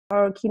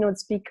our keynote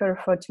speaker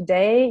for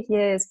today. He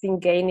has been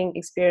gaining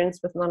experience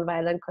with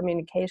nonviolent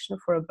communication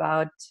for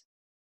about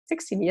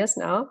 16 years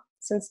now,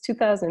 since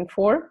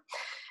 2004.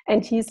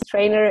 And he's a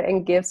trainer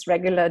and gives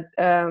regular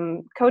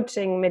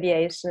coaching,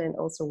 mediation, and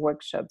also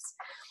workshops.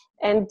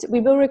 And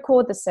we will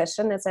record the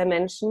session, as I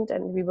mentioned,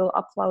 and we will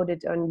upload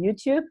it on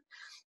YouTube.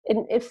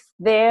 And if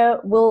there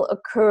will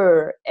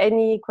occur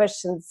any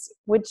questions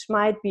which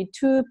might be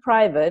too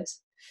private,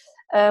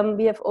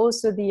 we have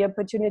also the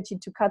opportunity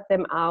to cut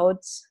them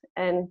out.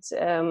 And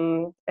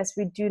as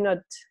we do not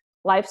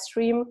live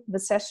stream the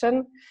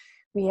session,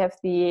 we have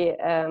the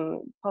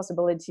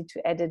possibility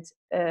to edit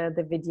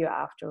the video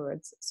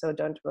afterwards. So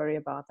don't worry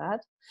about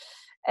that.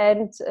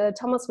 And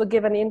Thomas will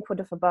give an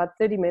input of about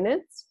 30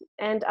 minutes.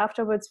 And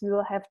afterwards, we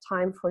will have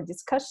time for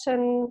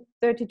discussion,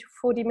 30 to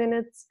 40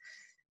 minutes.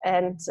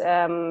 And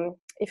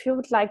if you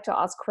would like to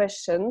ask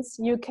questions,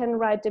 you can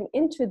write them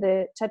into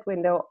the chat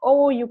window,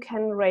 or you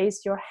can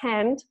raise your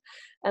hand,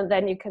 and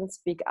then you can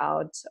speak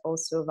out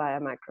also via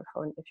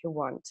microphone if you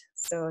want.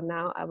 So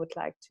now I would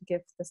like to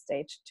give the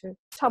stage to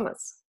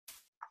Thomas.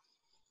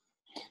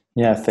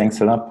 Yeah, thanks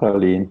a lot,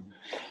 Pauline.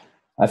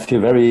 I feel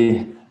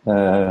very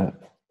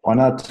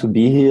honored to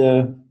be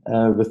here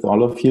with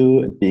all of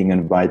you, being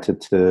invited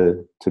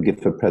to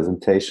give a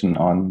presentation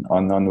on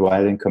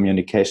nonviolent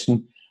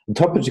communication. A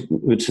topic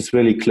which is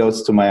really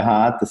close to my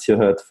heart, as you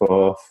heard,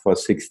 for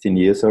 16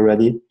 years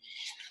already.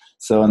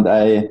 So, and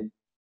I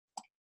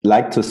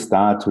like to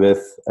start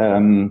with,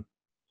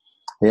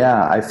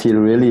 I feel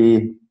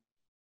really,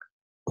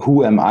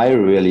 who am I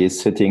really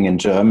sitting in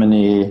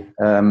Germany,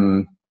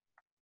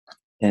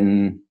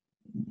 in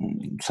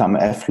some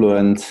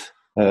affluent,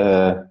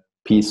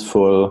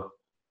 peaceful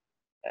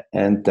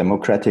and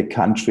democratic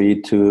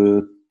country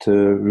to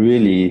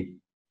really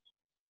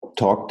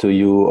talk to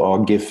you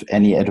or give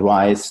any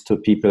advice to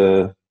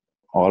people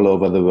all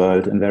over the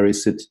world in very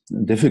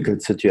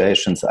difficult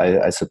situations,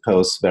 I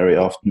suppose, very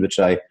often, which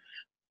I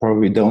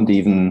probably don't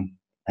even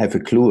have a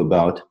clue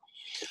about.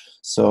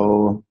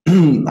 So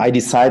I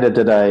decided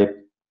that I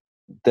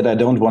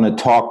don't want to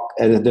talk,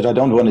 that I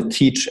don't want to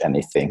teach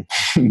anything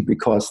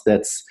because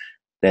that's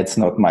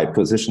not my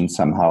position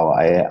somehow.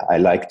 I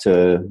like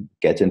to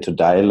get into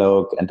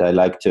dialogue, and I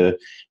like to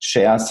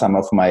share some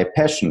of my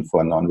passion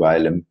for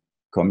nonviolent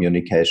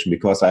communication,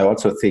 because I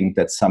also think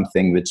that's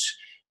something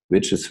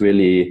which is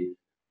really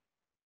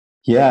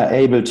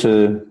able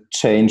to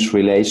change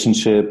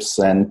relationships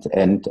and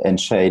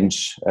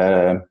change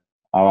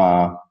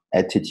our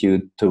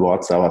attitude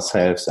towards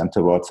ourselves and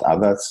towards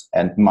others,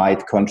 and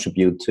might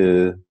contribute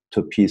to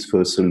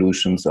peaceful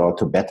solutions or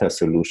to better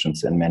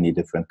solutions in many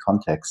different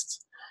contexts.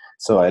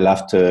 So I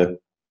love to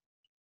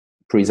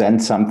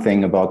present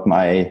something about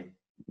my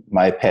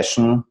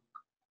passion,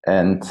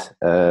 and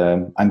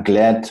I'm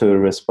glad to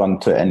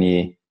respond to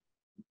any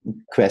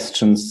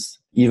questions,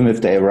 even if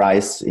they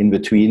arise in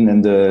between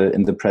in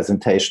the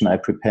presentation I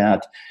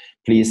prepared.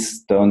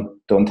 Please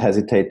don't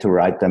hesitate to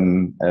write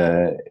them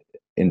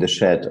in the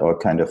chat, or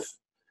kind of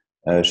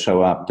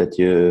show up that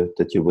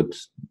you would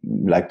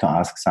like to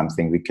ask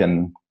something. We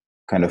can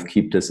kind of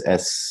keep this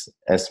as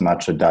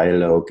much a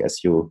dialogue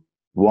as you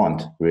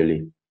want,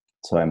 really.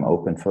 So I'm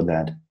open for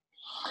that.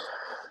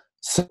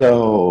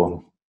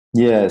 So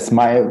yes,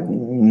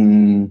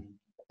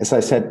 as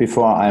I said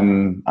before,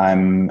 I'm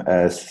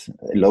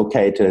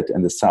located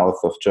in the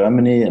south of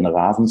Germany, in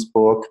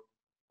Ravensburg,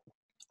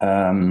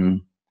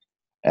 and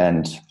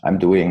I'm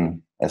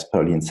doing, as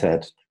Pauline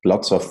said,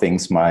 lots of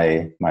things.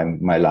 My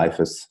life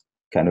is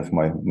kind of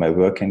my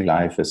working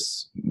life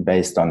is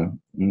based on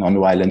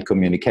nonviolent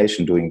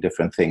communication, doing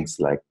different things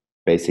like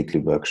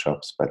basically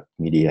workshops, but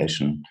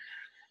mediation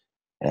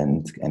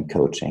and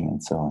coaching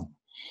and so on.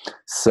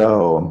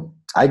 So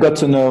I got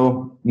to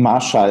know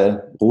Marshall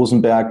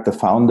Rosenberg, the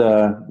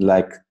founder,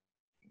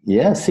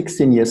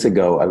 16 years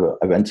ago.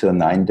 I went to a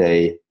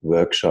 9-day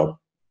workshop,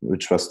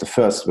 which was the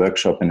first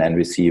workshop in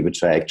NVC,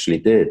 which I actually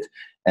did.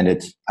 And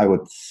it's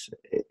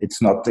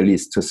not the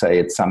least to say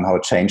it somehow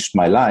changed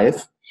my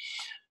life,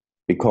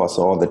 because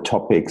all the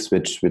topics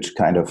which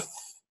kind of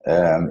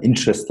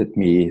interested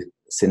me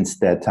since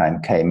that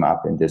time came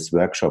up in this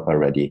workshop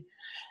already.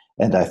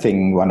 And I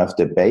think one of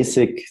the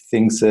basic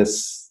things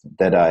is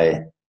that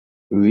I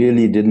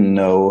really didn't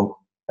know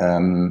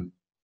how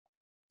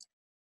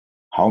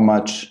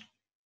much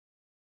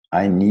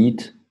I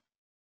need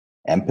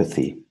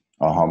empathy,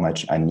 or how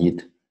much I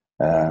need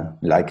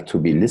to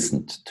be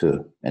listened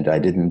to. And I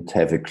didn't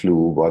have a clue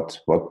what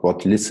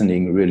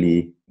listening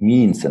really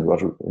means, and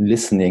what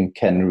listening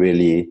can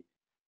really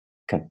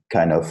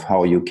kind of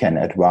how you can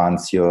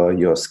advance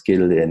your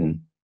skill in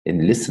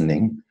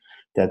listening.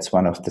 That's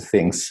one of the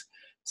things.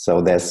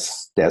 So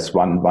there's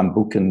one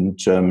book in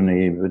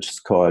Germany which is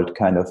called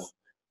kind of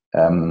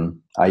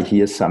I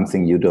Hear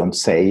Something You Don't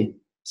Say.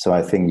 So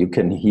I think you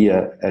can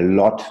hear a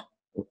lot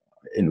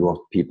in what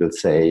people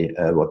say,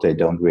 what they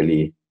don't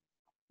really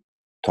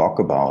talk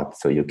about.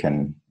 So you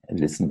can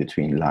listen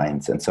between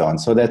lines and so on.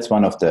 So that's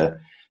one of the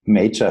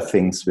major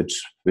things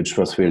which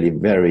was really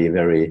very,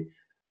 very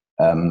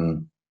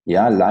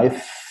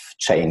life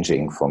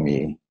changing for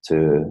me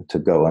to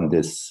go on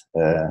this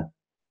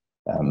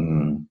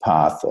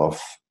path of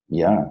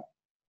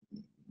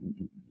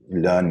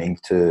learning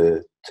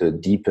to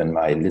deepen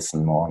my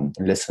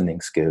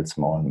listening skills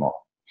more and more.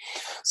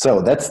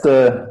 So that's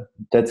the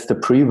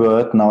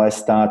pre-word. Now I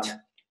start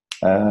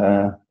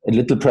a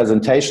little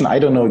presentation. I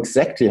don't know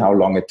exactly how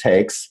long it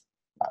takes.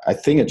 I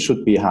think it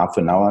should be half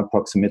an hour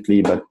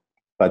approximately, but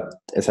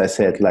as I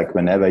said, like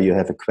whenever you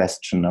have a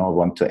question or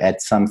want to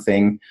add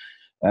something,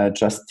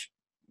 just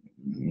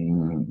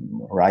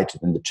write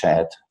it in the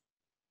chat,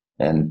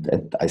 and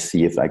I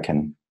see if I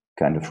can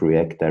kind of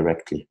react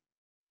directly.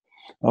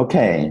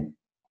 Okay.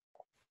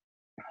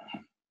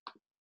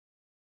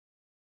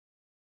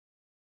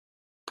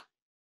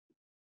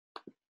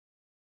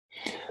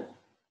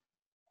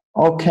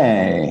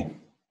 Okay.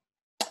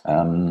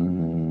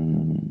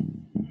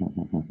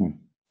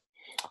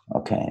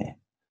 Okay.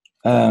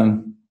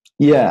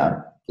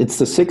 Yeah, it's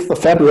the 6th of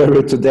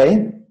February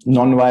today,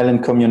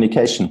 nonviolent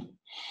communication.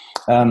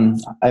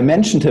 I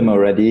mentioned him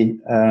already,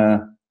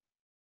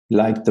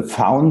 like the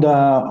founder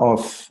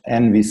of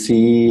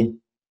NVC,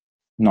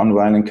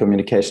 nonviolent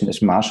communication,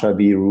 is Marshall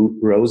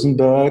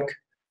Rosenberg,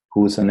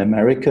 who's an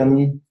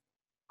American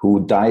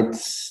who died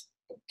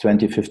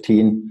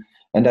 2015.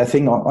 And I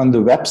think on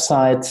the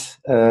website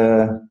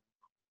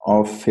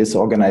of his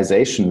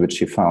organization, which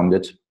he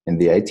founded in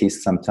the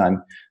 80s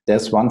sometime,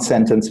 there's one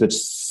sentence which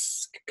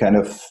kind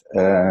of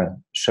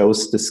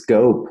shows the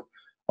scope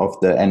of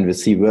the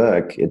NVC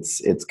work.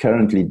 It's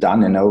currently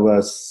done in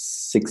over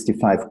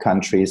 65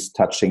 countries,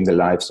 touching the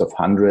lives of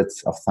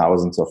hundreds of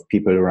thousands of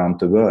people around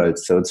the world.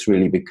 So it's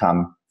really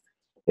become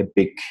a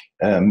big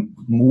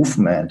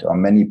movement, or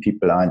many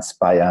people are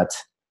inspired.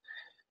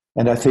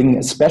 And I think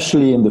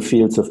especially in the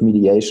fields of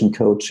mediation,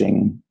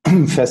 coaching,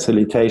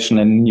 facilitation,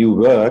 and new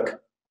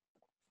work.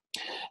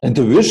 And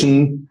the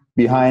vision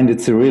behind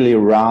it's a really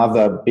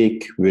rather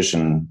big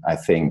vision, I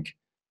think,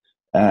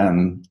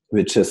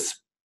 which is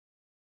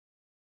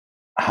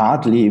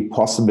hardly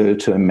possible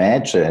to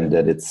imagine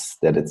that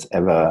it's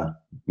ever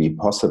be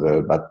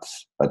possible. But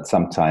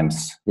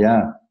sometimes,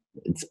 yeah,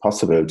 it's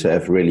possible to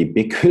have really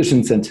big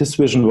visions. And his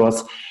vision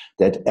was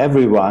that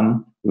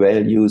everyone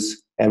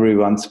values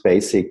everyone's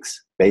basic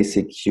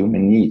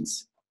human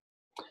needs.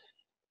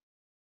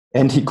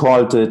 And he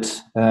called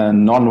it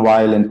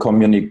nonviolent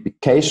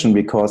communication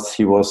because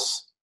he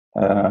was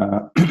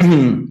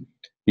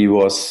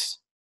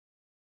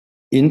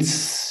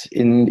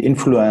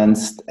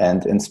influenced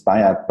and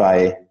inspired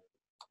by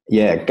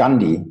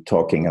Gandhi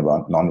talking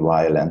about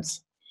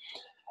nonviolence.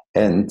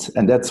 And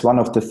that's one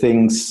of the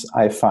things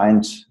I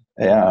find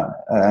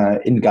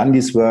in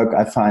Gandhi's work,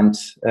 I find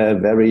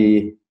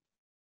very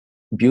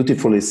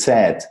beautifully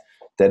said,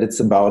 that it's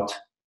about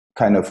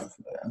kind of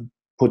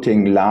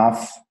putting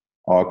love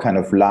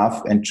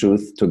and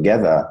truth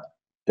together,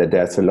 that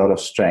there's a lot of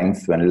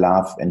strength when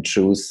love and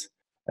truth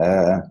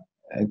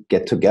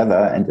get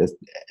together. And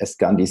as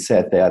Gandhi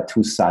said, there are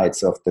two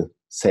sides of the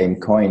same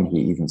coin, he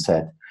even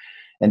said.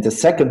 And the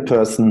second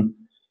person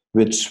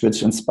which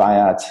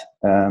inspired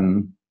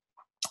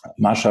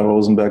Marshall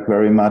Rosenberg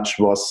very much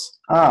was,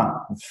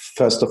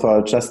 first of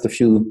all, just a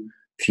few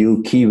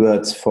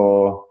keywords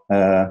for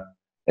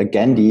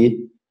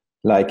Gandhi,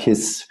 like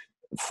his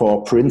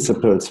 4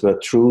 principles were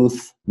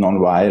truth,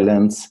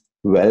 nonviolence,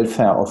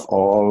 welfare of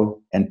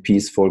all, and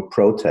peaceful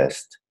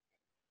protest.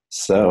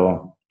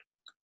 So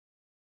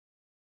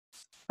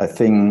I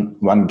think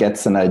one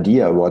gets an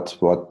idea what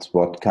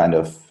kind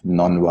of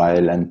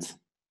nonviolence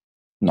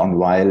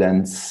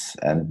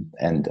and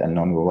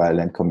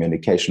nonviolent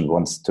communication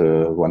wants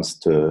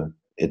to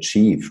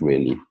achieve,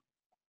 really.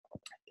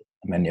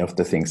 Many of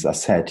the things are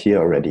said here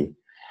already.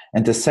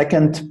 And the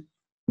second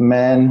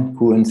man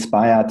who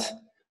inspired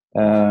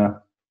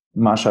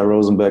Marshall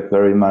Rosenberg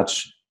very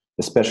much,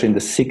 especially in the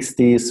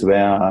 60s,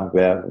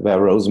 where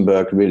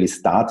Rosenberg really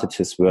started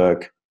his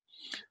work,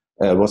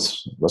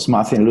 was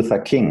Martin Luther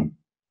King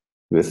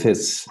with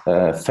his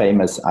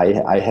famous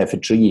 "I Have a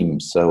Dream."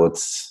 So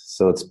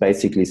it's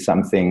basically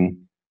something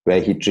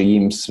where he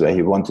dreams, where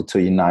he wanted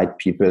to unite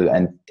people,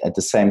 and at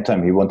the same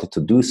time he wanted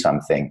to do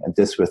something, and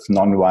this with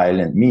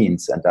non-violent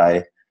means. And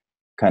I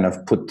kind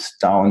of put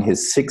down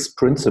his 6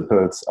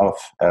 principles of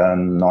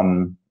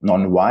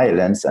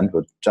non-violence, and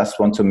would just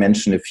want to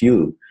mention a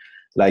few.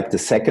 Like the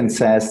second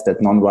says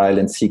that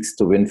non-violence seeks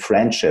to win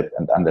friendship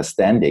and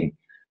understanding,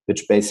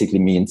 which basically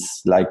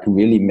means like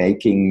really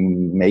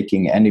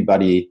making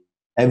everybody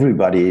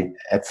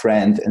a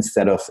friend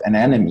instead of an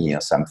enemy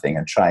or something,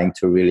 and trying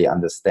to really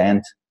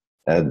understand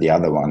the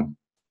other one.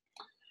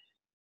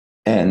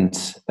 And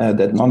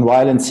that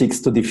non-violence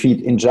seeks to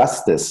defeat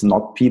injustice,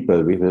 not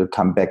people. We will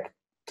come back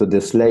to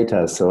this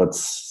later. So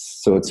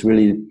it's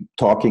really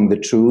talking the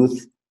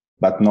truth,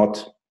 but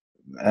not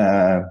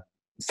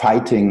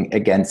fighting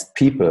against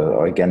people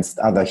or against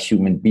other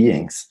human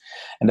beings.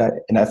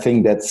 And I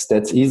think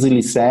that's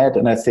easily said.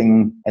 And I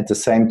think at the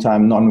same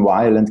time,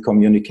 non-violent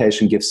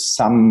communication gives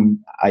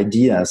some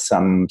ideas,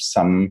 some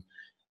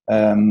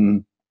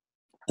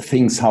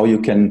things how you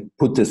can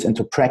put this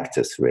into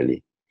practice,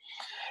 really.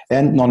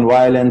 And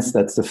nonviolence,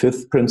 that's the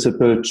fifth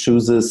principle,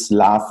 chooses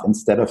love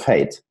instead of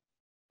hate.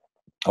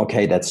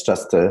 Okay, that's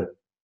just a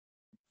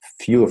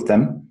few of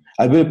them.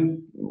 I will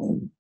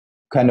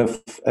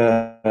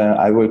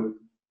I will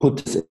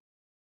put this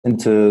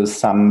into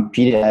some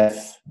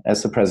PDF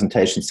as a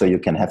presentation so you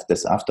can have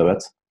this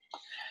afterwards.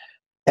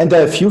 And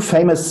there are a few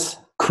famous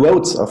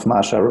quotes of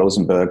Marshall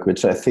Rosenberg,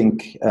 which I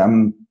think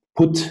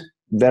put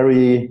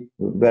very,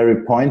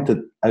 very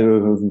pointed,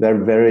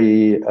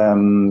 very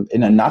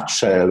in a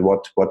nutshell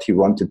what he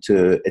wanted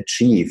to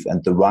achieve.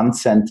 And the one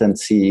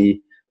sentence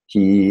he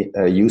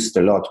used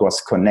a lot was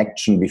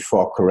connection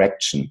before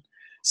correction.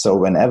 So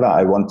whenever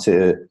I want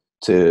to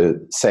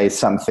say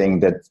something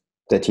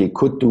that he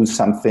could do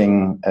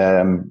something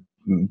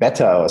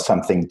better or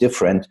something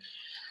different,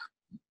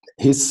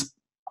 his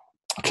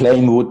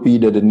claim would be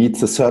that it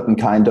needs a certain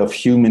kind of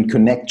human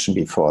connection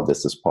before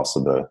this is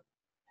possible.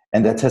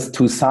 And that has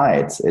two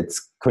sides.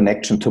 It's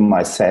connection to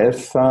myself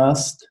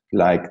first,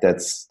 like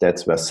that's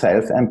where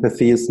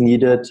self-empathy is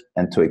needed,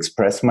 and to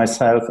express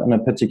myself in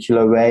a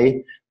particular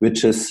way,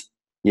 which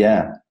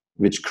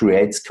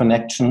creates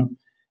connection,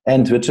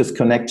 and which is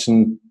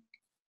connection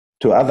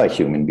to other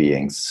human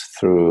beings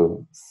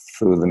through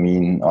the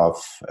means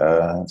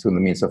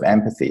of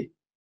empathy.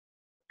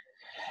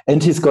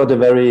 And he's got a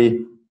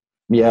very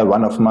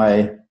one of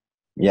my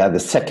the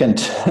second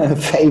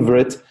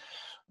favorite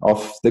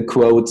of the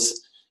quotes,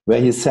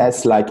 where he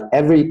says, like,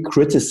 every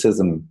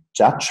criticism,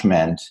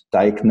 judgment,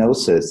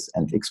 diagnosis,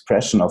 and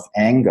expression of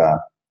anger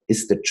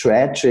is the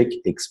tragic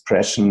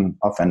expression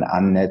of an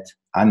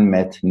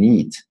unmet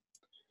need.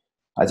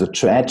 Also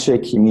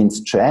tragic, he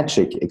means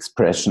tragic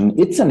expression.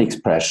 It's an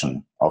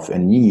expression of a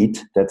need.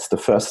 That's the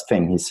first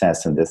thing he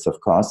says in this,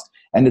 of course.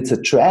 And it's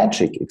a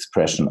tragic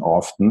expression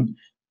often,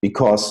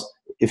 because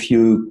if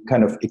you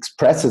kind of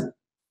express it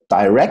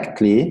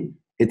directly,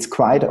 it's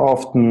quite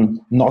often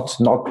not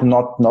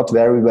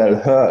very well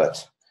heard,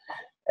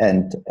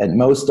 and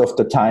most of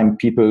the time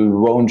people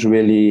won't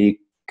really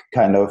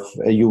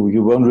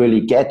you won't really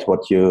get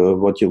what you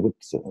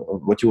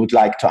would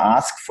like to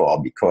ask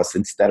for, because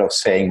instead of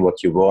saying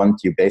what you want,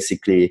 you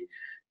basically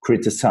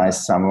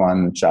criticize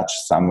someone, judge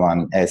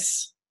someone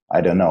as,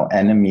 I don't know,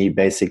 enemy,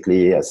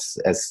 basically as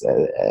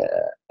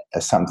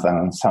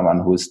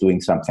someone who's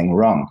doing something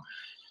wrong.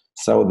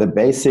 So the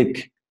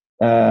basic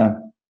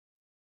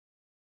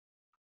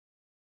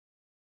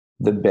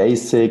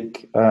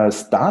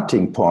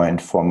starting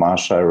point for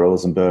Marshall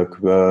Rosenberg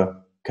were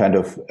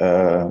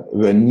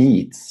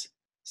needs.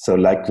 So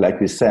like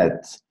we said,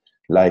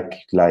 that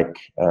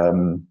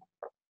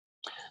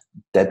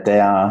they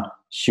are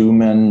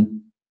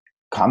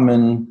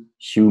common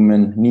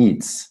human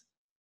needs.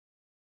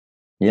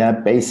 Yeah,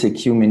 basic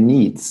human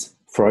needs.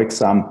 For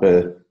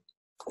example,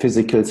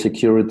 physical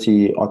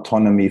security,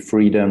 autonomy,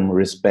 freedom,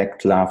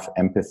 respect, love,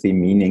 empathy,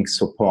 meaning,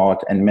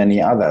 support, and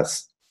many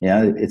others.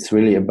 Yeah, it's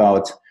really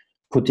about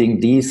putting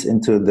these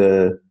into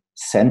the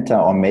center,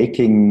 or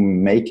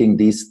making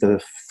these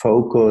the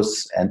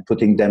focus and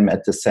putting them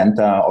at the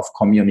center of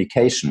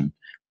communication.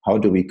 How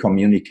do we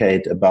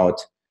communicate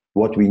about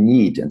what we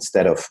need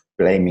instead of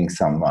blaming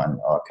someone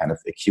or kind of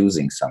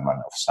accusing someone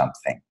of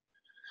something?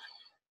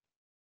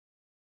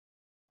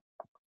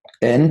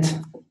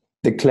 And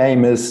the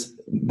claim is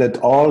that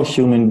all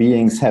human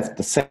beings have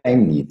the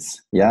same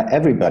needs. Yeah,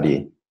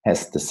 everybody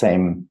has the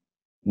same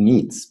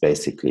needs,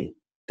 basically.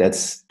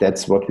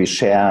 That's what we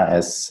share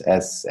as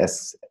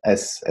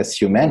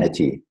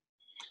humanity.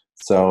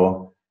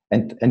 So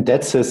and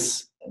that's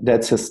his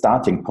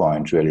starting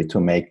point, really, to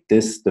make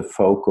this the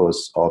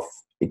focus of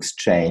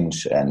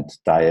exchange and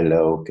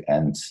dialogue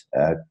and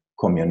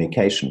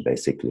communication,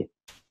 basically,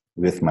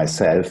 with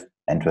myself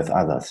and with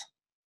others.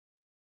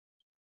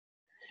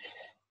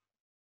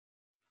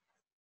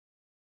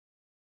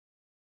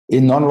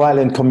 In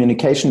nonviolent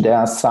communication, there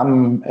are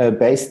some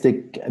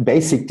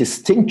basic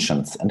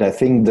distinctions, and I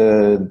think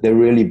the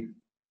really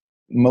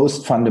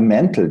most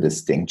fundamental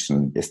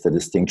distinction is the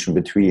distinction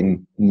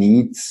between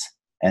needs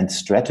and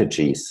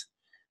strategies.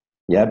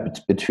 Yeah,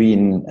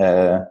 between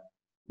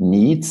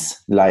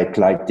needs, like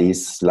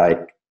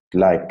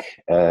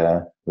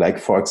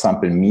for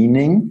example,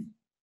 meaning.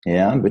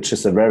 Yeah, which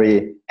is a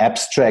very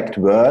abstract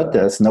word.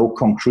 There's no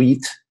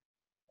concrete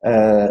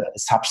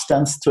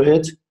substance to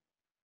it.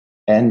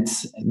 And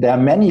there are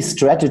many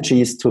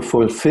strategies to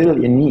fulfill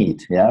a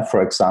need. Yeah,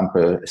 for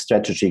example, a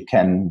strategy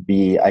can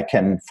be, I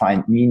can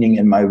find meaning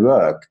in my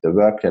work. The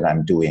work that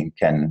I'm doing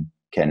can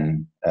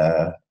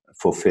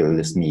fulfill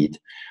this need.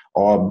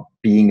 Or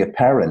being a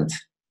parent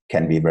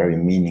can be very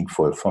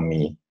meaningful for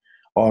me.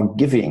 Or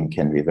giving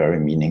can be very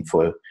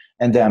meaningful.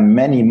 And there are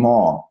many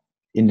more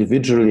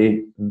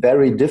individually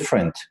very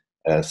different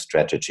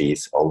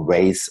strategies or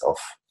ways of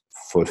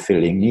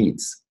fulfilling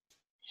needs.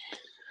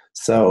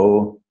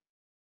 So,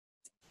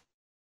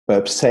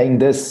 but saying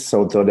this,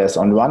 so there's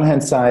on one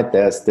hand side,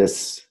 there's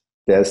this,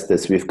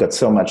 we've got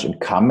so much in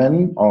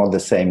common, all the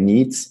same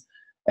needs.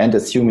 And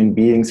as human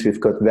beings, we've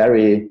got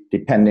very,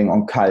 depending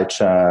on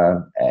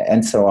culture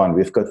and so on,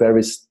 we've got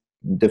very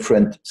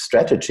different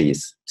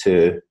strategies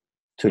to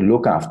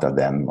look after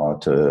them, or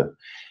to,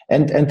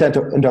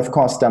 and of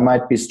course there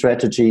might be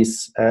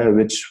strategies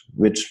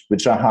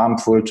which are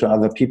harmful to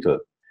other people.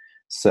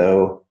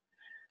 So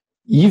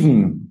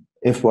even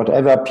if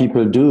whatever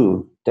people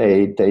do,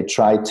 they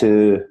try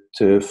to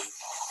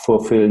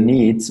fulfill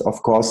needs,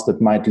 of course that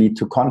might lead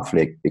to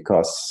conflict,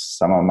 because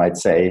someone might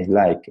say,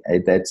 like,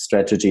 that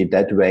strategy,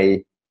 that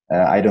way,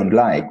 I don't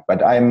like.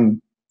 But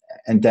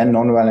and then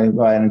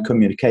nonviolent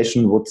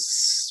communication would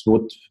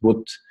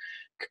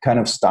kind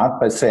of start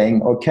by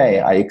saying, okay,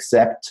 I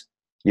accept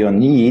your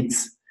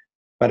needs,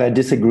 but I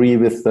disagree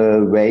with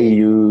the way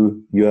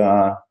you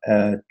are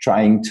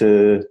trying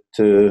to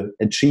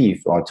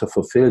achieve or to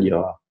fulfill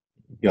your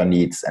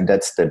needs. And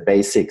that's the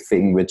basic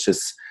thing which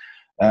is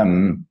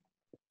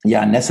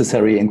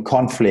necessary in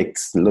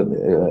conflicts.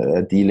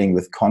 Dealing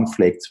with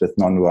conflicts with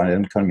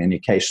nonviolent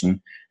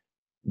communication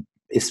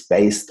is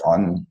based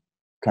on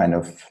kind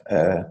of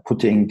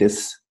putting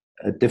this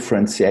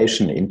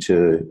differentiation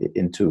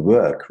into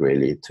work,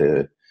 really.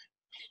 The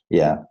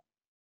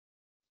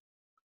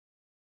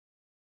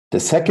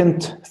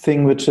second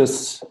thing which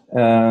is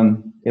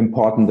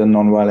important in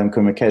nonviolent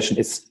communication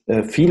is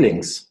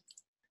feelings.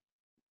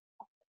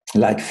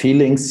 Like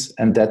feelings,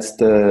 and that's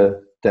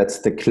the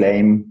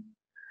claim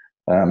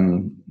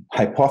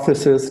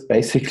hypothesis,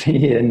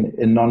 basically, in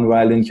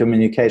nonviolent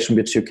communication,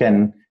 which you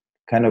can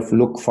kind of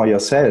look for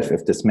yourself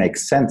if this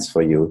makes sense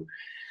for you.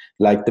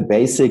 Like the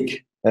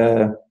basic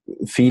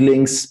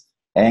feelings: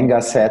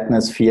 anger,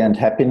 sadness, fear, and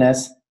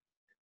happiness.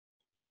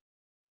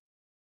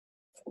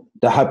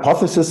 The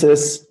hypothesis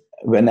is,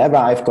 whenever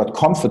I've got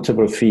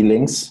comfortable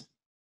feelings,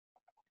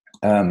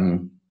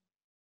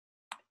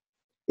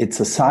 it's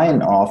a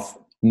sign of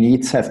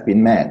needs have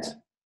been met.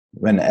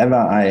 Whenever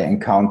I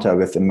encounter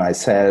within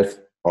myself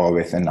or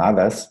within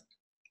others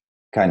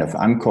kind of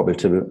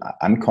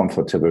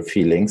uncomfortable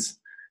feelings,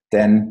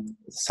 then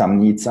some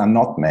needs are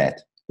not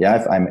met.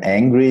 If I'm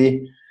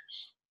angry,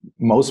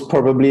 most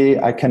probably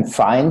I can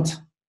find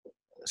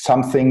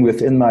something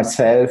within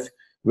myself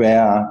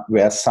where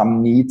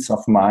some needs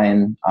of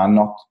mine are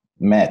not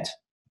met.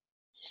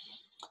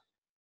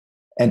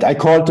 And I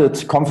called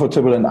it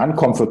comfortable and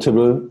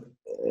uncomfortable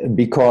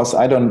because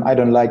I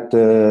don't like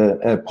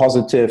the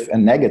positive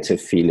and negative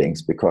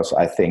feelings, because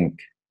I think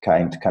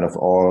kind of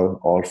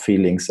all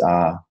feelings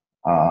are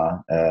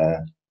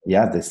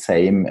the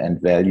same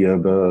and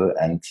valuable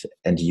and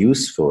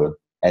useful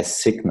as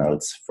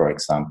signals, for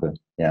example.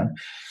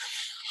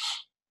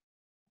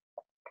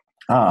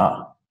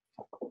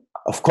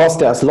 Of course,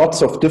 there's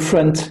lots of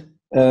different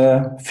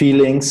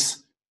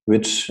feelings,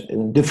 which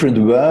different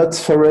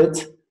words for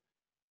it,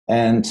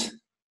 and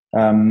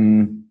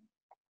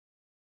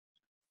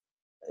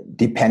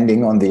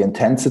depending on the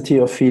intensity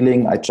of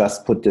feeling. I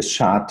just put this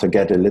chart to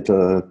get a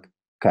little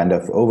kind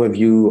of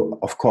overview.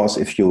 Of course,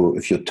 if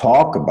you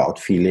talk about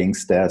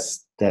feelings,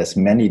 there's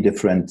many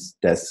different,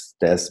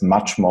 there's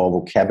much more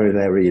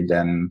vocabulary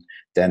than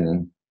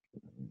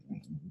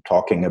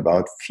talking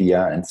about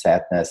fear and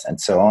sadness and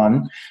so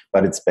on.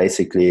 But it's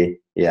basically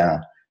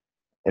a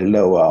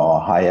lower or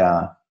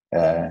higher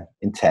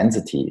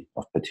intensity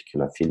of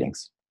particular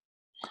feelings.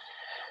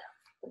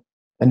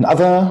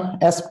 Another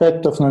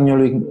aspect of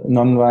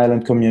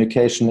nonviolent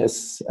communication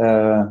is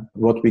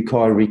what we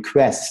call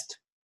request.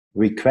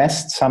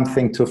 Request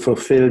something to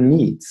fulfill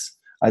needs.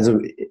 Also,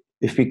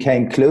 if we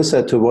came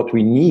closer to what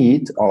we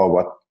need or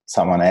what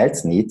someone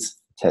else needs,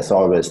 it has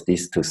always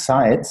these two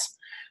sides.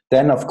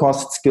 Then, of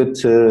course, it's good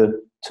to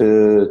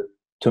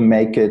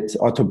make it,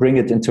 or to bring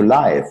it into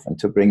life, and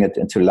to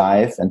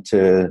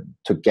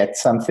get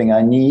something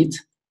I need,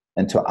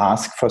 and to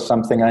ask for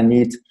something I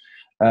need.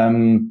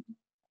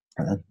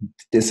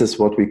 This is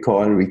what we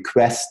call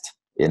request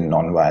in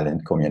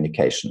nonviolent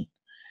communication.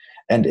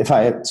 And if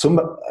I,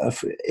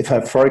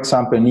 for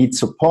example, need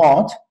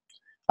support,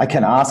 I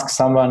can ask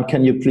someone,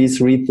 can you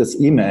please read this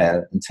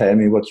email and tell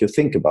me what you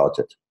think about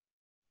it?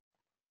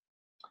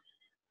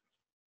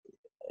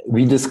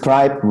 We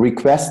describe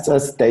requests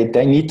as they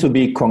need to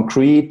be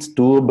concrete,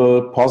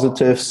 doable,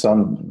 positive.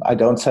 So I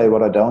don't say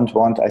what I don't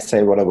want, I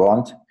say what I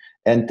want.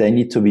 And they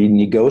need to be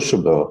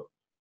negotiable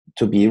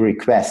to be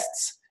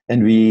requests.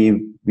 And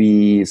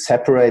we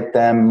separate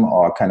them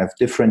or kind of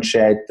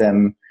differentiate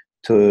them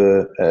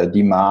to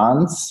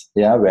demands,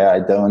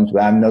 where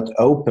I'm not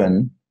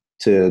open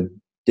to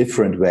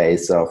different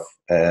ways of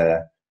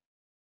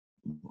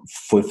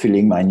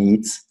fulfilling my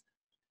needs.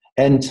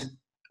 And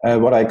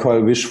what I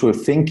call wishful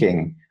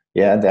thinking.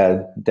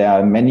 There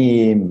are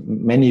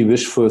many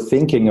wishful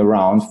thinking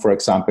around. For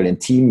example, in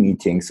team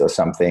meetings or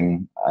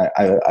something,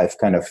 I've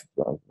kind of,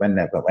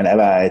 whenever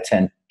I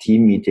attend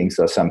team meetings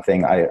or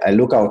something, I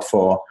look out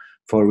for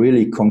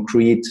really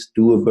concrete,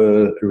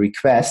 doable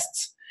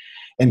requests.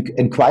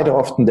 And quite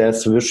often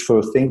there's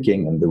wishful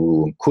thinking in the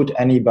room. Could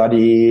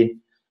anybody,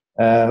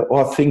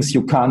 or things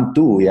you can't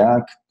do,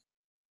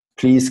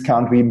 Please,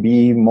 can't we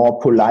be more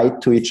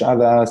polite to each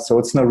other? So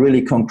it's not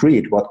really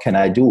concrete. What can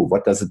I do?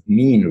 What does it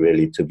mean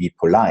really to be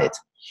polite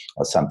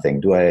or something?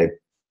 Do I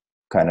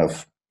kind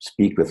of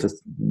speak with a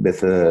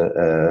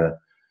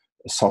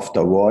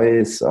softer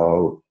voice,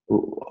 or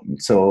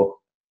so.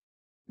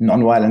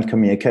 Nonviolent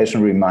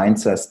communication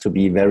reminds us to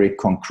be very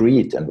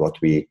concrete in what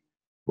we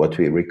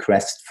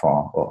request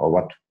for, or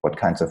what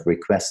kinds of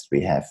requests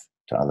we have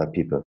to other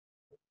people.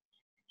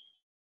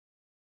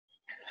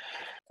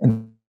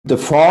 And the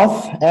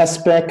fourth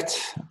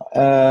aspect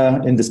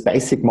in this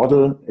basic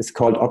model is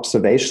called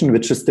observation,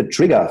 which is the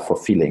trigger for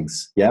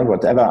feelings. Yeah,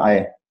 whenever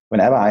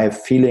I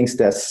have feelings,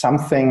 there's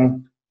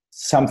something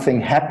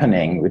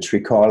happening, which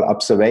we call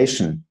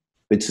observation,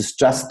 which is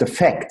just the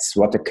facts,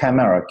 what the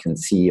camera can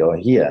see or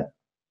hear.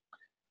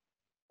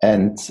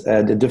 And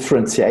the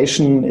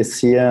differentiation is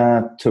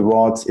here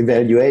towards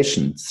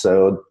evaluation.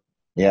 So,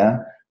 yeah,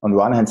 on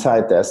one hand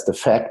side, there's the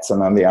facts,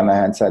 and on the other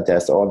hand side,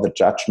 there's all the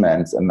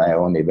judgments and my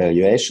own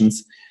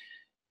evaluations.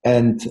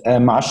 And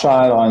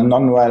Marshall, on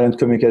nonviolent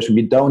communication,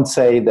 we don't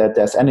say that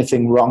there's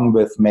anything wrong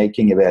with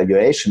making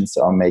evaluations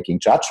or making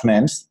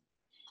judgments,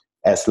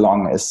 as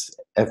long as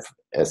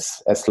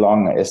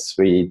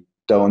we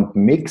don't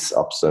mix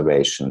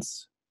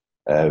observations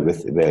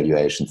with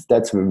evaluations.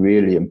 That's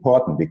really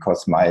important,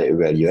 because my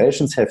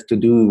evaluations have to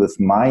do with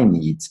my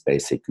needs,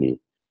 basically.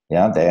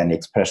 Yeah, they're an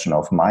expression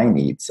of my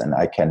needs, and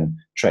I can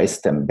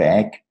trace them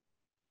back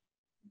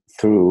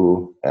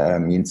through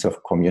means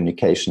of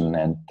communication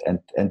and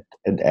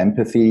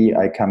empathy.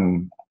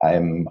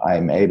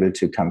 I'm able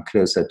to come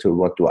closer to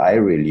what do I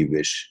really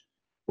wish,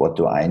 what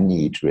do I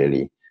need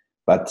really.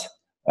 But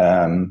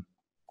the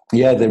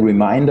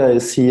reminder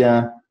is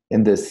here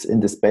in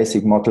this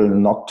basic model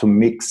not to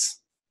mix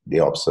the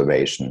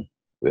observation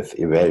with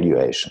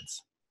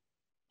evaluations.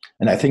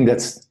 And I think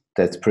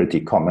that's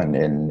pretty common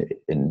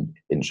in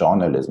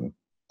journalism.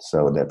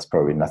 So that's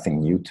probably nothing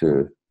new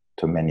to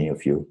many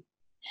of you.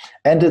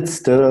 And it's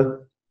still,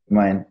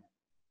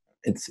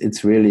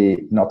 it's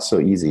really not so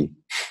easy.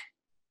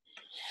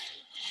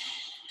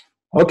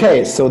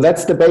 Okay, so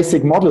that's the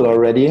basic model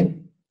already,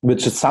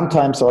 which is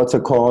sometimes also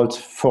called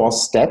 4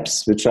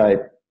 steps, which I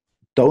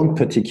don't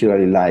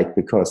particularly like,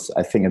 because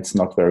I think it's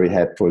not very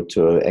helpful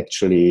to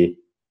actually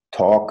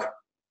talk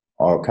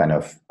or kind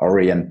of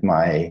orient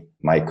my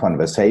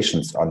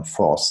conversations on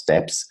 4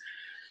 steps,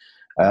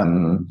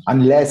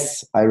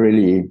 unless I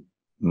really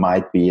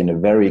might be in a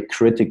very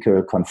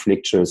critical,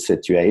 conflictual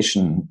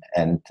situation,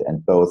 and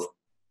both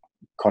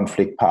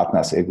conflict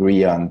partners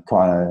agree on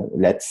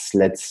let's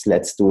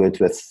do it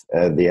with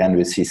the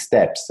NVC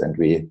steps, and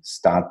we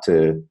start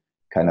to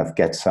kind of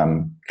get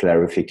some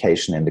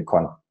clarification in the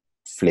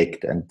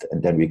conflict, and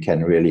then we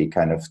can really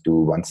kind of do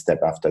one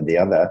step after the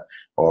other,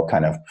 or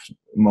kind of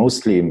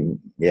mostly,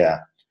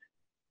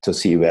 to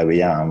see where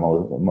we are.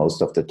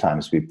 Most of the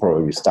times we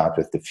probably start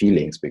with the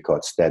feelings,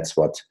 because that's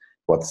what's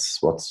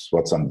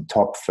on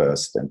top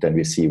first, and then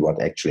we see what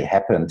actually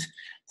happened,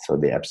 so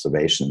the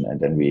observation,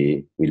 and then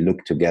we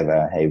look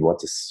together, hey,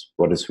 what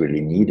is really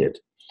needed.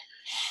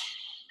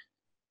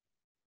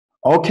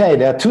 Okay,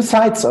 there are 2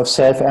 sides of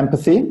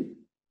self-empathy.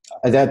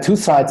 There are 2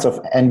 sides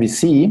of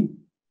NVC.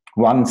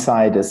 One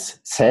side is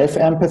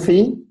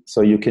self-empathy,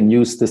 so you can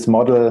use this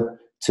model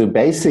to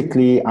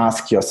basically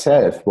ask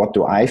yourself, what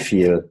do I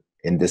feel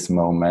in this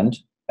moment,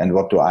 and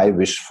what do I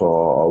wish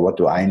for, or what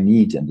do I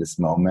need in this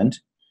moment,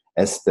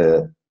 as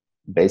the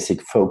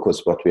basic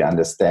focus, what we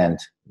understand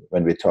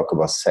when we talk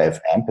about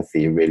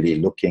self-empathy, really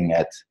looking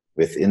at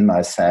within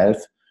myself,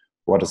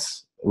 what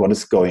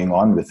is going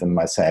on within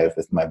myself,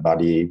 with my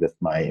body, with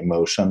my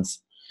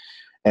emotions,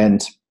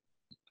 and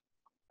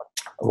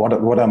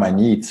what are my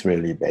needs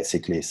really,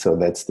 basically. So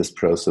that's this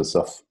process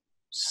of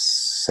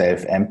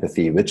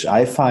self-empathy, which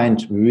I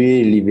find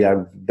really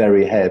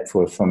very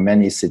helpful for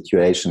many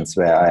situations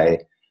where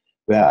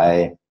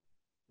I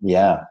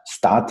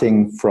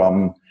starting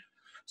from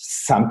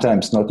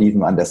sometimes not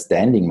even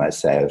understanding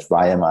myself.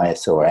 Why am I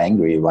so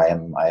angry? Why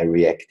am I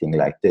reacting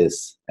like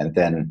this? And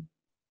then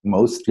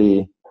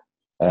mostly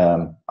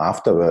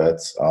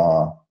afterwards,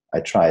 I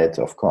try it,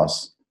 of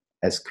course,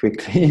 as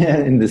quickly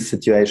in this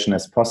situation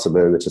as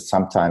possible, which is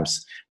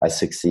sometimes I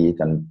succeed,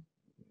 and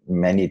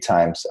many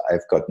times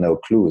I've got no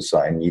clue. So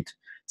I need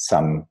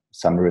some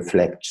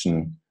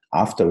reflection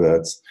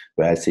afterwards,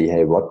 where I see,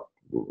 hey,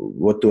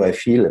 what do I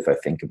feel if I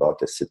think about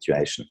this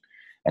situation?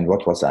 And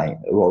what was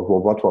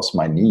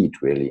my need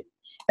really?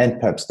 And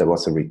perhaps there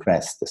was a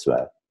request as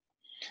well.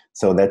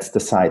 So that's the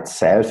side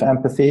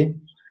self-empathy.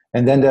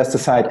 And then there's the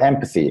side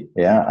empathy.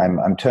 Yeah,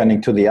 I'm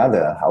turning to the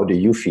other. How do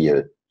you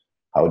feel?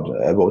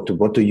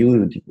 What do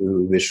you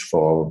wish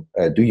for?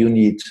 Do you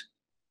need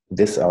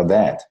this or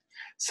that?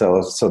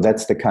 So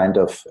that's the kind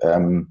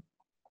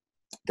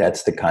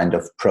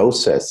of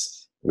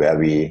process where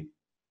we,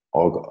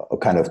 or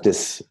kind of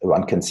this,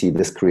 one can see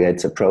this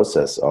creates a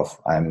process of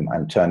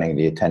I'm turning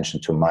the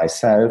attention to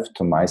myself,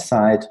 to my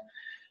side,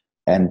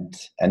 and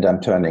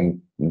I'm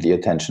turning the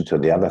attention to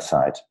the other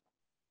side.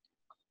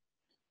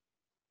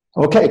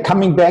 Okay,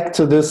 coming back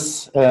to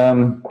this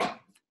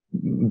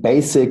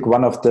basic,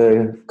 one of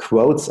the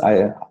quotes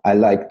I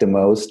like the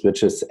most,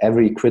 which is,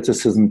 every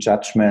criticism,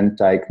 judgment,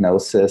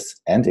 diagnosis,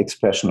 and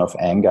expression of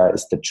anger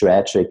is the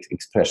tragic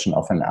expression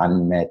of an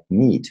unmet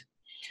need.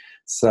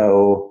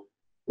 So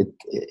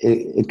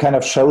it kind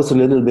of shows a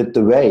little bit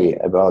the way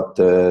about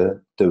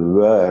the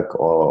work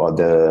or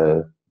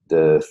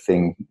the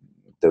thing,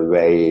 the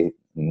way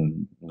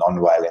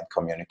nonviolent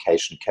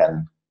communication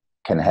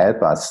can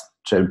help us.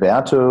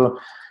 Gilberto,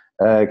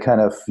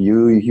 kind of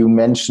you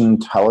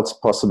mentioned how it's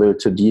possible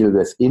to deal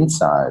with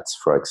insults,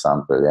 for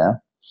example, yeah,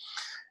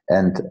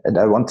 and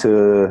I want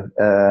to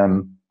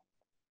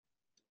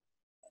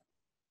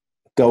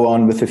go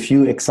on with a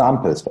few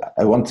examples.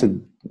 I want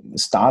to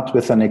start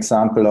with an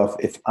example of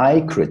if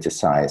I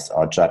criticize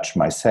or judge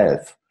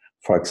myself.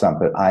 For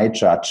example, I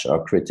judge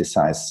or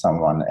criticize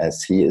someone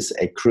as he is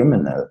a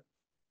criminal.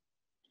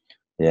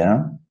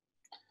 Yeah.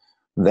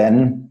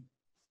 Then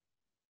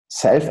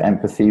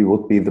self-empathy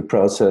would be the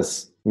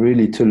process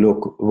really to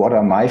look, what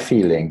are my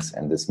feelings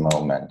in this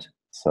moment?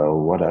 So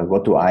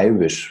what do I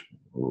wish?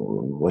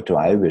 What do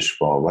I wish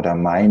for? What are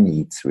my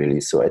needs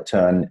really? So I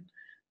turn,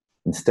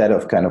 instead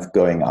of kind of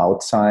going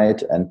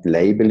outside and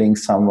labeling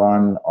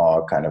someone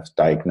or kind of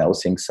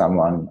diagnosing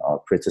someone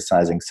or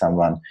criticizing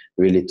someone,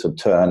 really to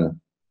turn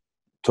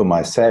to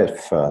myself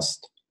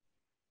first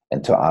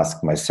and to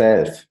ask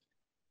myself,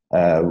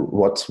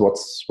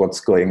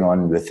 what's going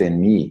on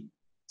within me?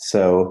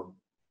 So,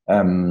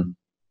 and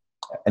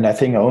I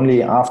think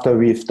only after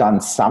we've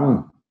done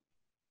some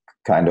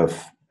kind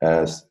of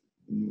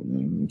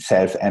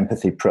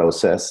self-empathy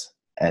process,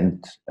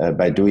 and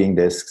by doing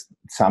this,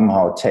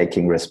 somehow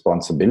taking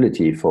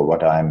responsibility for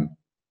what I'm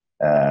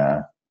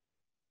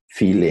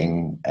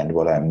feeling and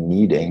what I'm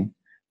needing,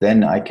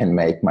 then I can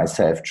make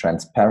myself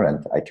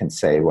transparent. I can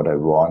say what I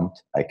want.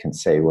 I can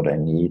say what I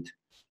need.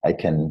 I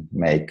can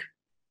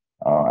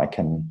I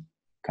can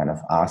kind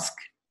of ask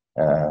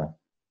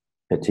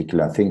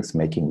particular things,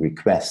 making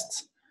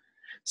requests.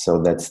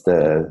 So that's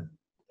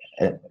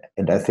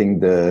and I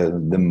think the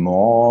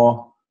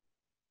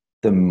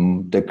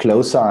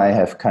closer I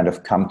have kind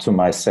of come to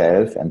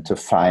myself and to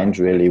find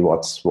really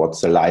what's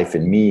alive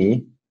in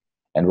me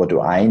and what do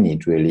I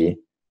need really,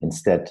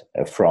 instead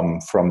from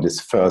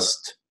this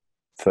first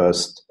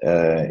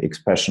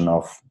expression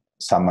of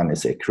someone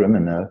is a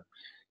criminal,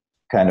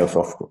 kind of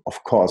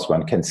course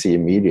one can see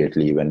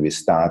immediately when we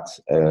start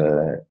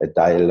a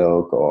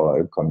dialogue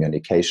or a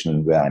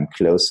communication where I'm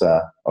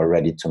closer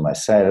already to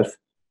myself,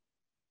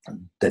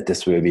 that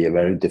this will be a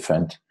very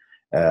different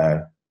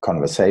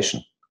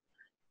conversation.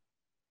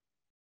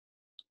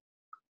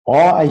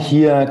 Or I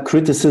hear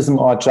criticism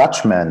or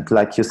judgment,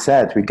 like you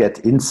said, we get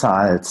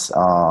insults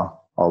or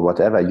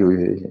whatever.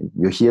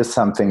 You hear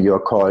something, you're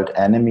called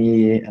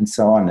enemy and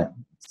so on.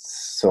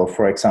 So,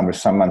 for example,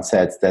 someone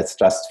says that's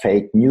just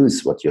fake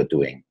news what you're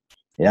doing.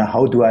 Yeah,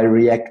 how do I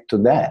react to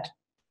that?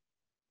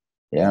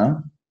 Yeah,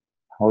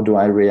 how do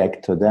I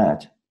react to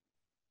that?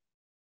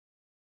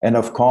 And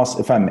of course,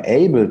 if I'm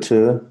able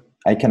to,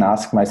 I can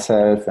ask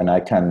myself, and I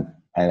can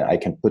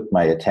put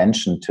my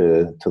attention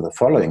to the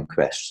following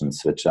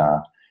questions, which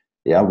are,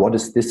 yeah, what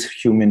is this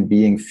human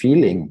being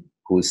feeling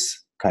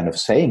who's kind of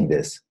saying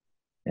this?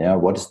 Yeah,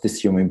 what is this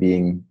human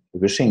being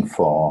wishing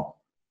for?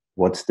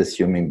 What's this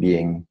human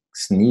being's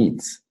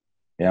needs?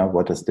 Yeah,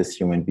 what does this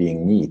human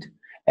being need?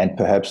 And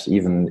perhaps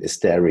even is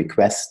there a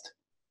request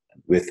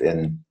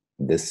within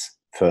this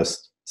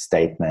first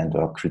statement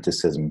or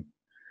criticism?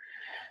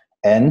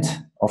 And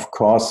of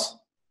course,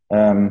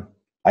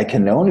 I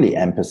can only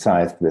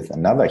empathize with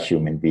another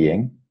human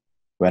being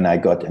when I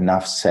got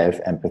enough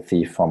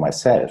self-empathy for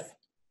myself.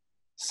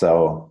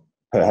 So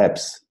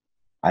perhaps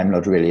I'm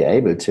not really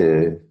able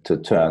to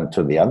turn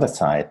to the other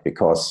side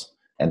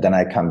and then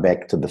I come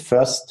back to the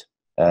first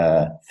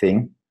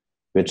thing,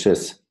 which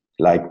is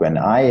like when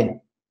I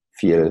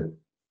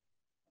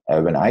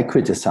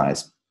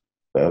criticize,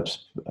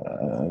 perhaps,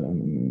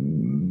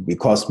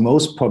 because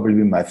most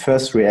probably my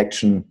first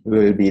reaction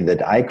will be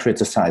that I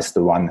criticize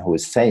the one who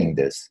is saying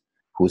this,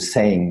 who's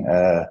saying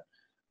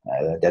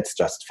that's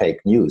just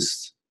fake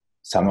news.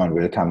 Someone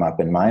will come up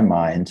in my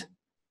mind.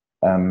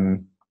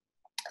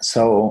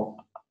 So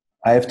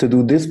I have to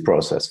do this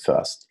process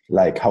first.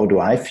 Like, how do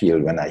I feel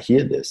when I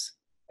hear this?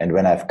 And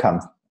when I've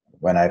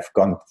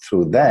gone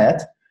through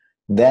that,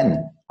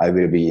 then I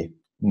will be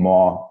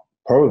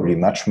probably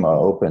much more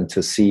open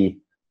to see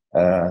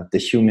the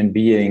human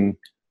being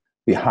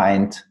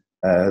behind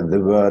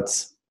the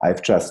words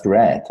I've just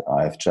read or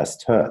I've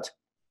just heard.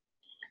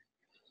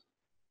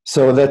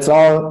 So that's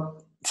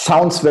all.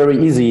 Sounds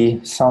very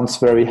easy, sounds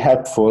very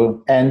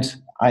helpful. And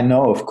I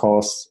know, of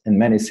course, in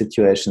many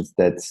situations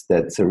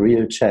that's a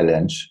real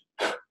challenge.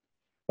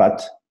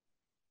 But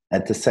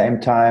at the same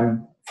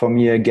time, for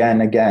me,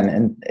 again,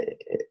 and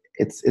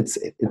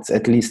it's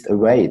at least a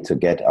way to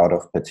get out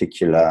of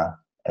particular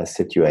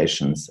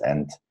situations.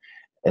 And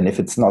if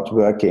it's not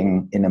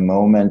working in a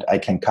moment, I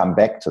can come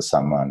back to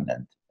someone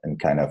and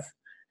kind of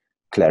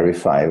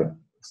clarify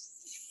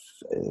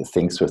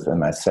things within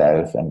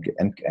myself and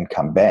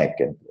come back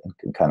and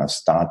kind of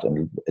start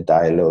a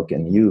dialogue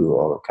in you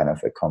or kind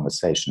of a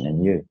conversation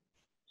in you.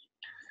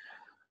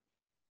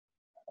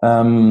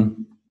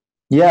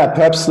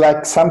 Perhaps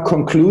like some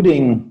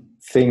concluding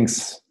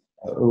things.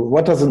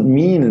 What does it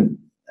mean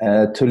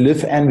to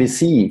live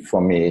NVC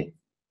for me?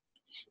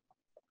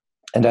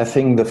 And I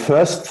think the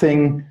first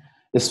thing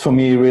is for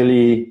me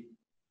really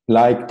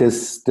like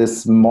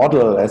this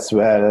model as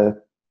well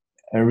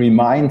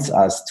reminds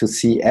us to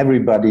see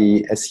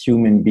everybody as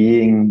human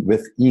being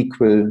with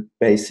equal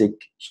basic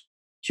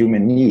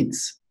human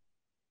needs.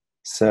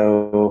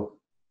 So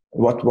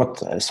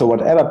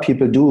whatever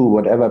people do,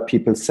 whatever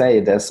people say,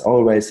 there's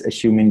always a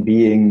human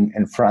being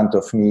in front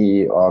of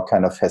me, or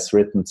kind of has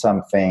written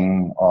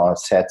something or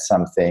said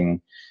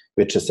something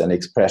which is an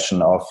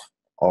expression of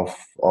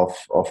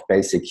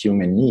basic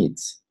human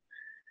needs.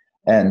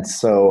 And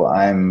so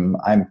I'm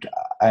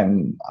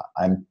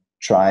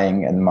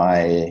trying, and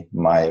my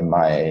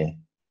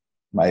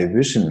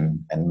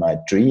vision and my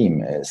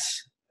dream is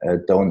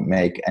don't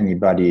make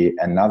anybody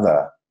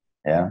another.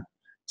 Yeah.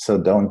 So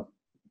don't,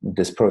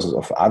 this process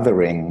of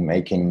othering,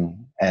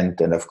 making, and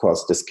then of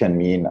course this can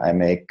mean I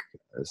make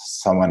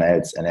someone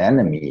else an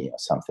enemy or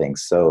something.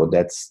 So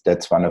that's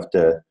one of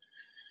the,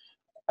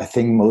 I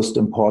think, most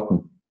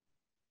important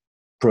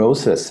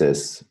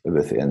processes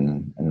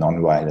within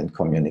nonviolent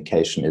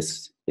communication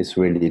is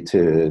really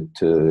to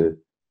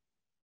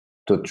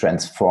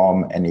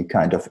transform any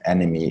kind of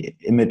enemy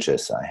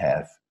images I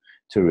have,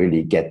 to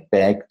really get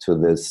back to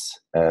this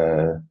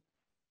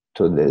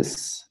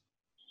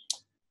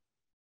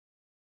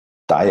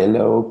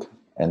dialogue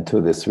and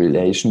to this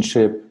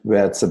relationship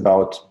where it's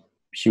about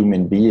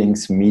human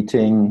beings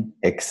meeting,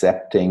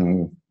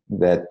 accepting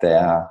that they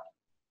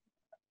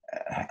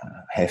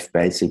have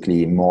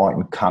basically more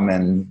in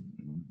common.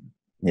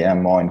 Yeah,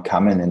 more in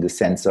common in the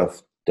sense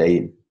of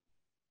we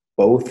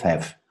both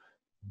have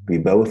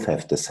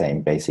the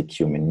same basic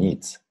human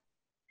needs.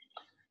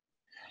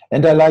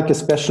 And I like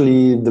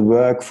especially the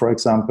work, for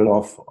example,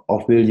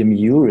 of William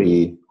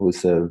Ury,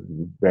 who's a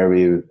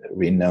very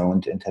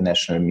renowned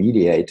international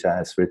mediator,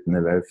 has written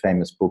a very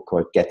famous book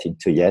called Getting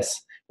to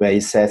Yes, where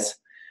he says,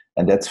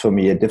 and that's for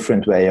me a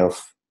different way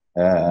of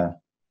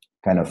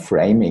kind of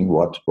framing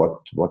what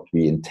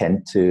we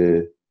intend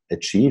to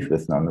achieve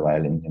with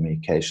nonviolent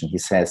communication. He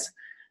says,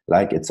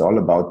 like, it's all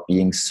about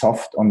being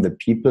soft on the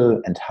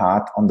people and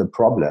hard on the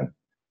problem.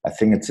 I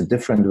think it's a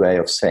different way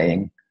of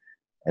saying,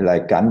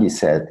 like Gandhi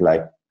said,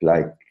 like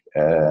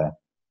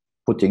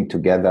putting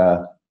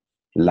together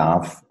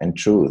love and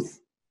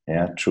truth.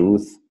 Yeah,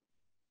 truth.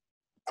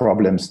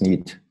 Problems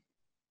need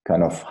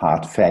kind of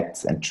hard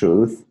facts and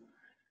truth.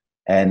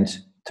 And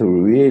to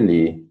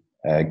really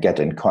get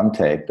in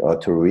contact, or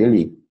to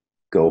really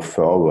go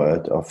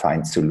forward or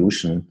find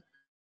solution,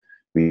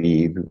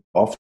 we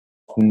often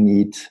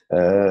need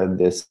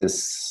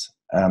this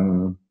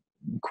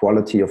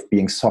quality of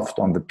being soft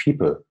on the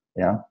people.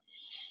 Yeah.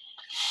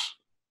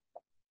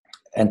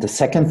 And the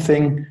second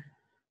thing,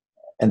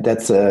 and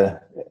that's an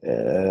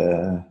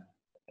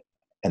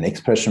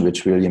expression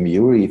which William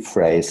Ury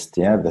phrased,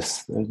 yeah,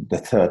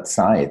 the third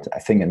side. I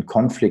think in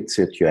conflict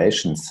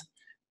situations,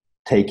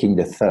 taking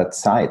the third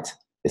side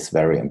is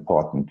very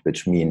important,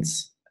 which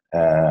means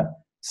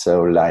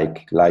so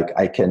like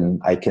I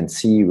can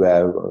see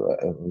where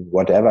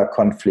whatever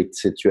conflict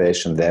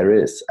situation there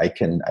is, I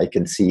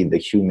can see the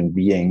human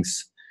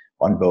beings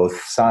on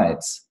both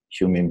sides,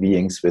 human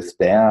beings with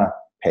their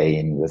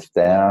pain, with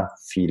their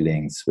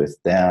feelings, with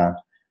their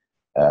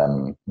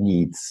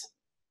needs,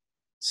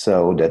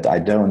 so that I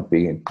don't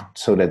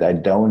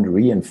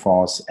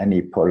reinforce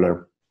any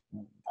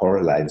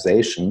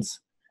polarizations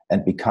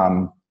and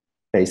become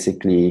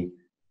basically,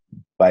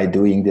 by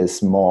doing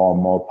this,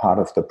 more part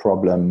of the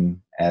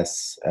problem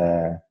as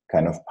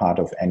kind of part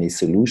of any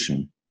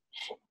solution.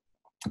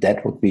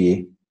 That would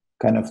be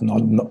kind of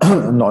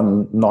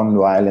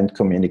non-violent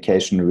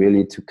communication,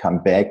 really, to come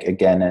back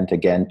again and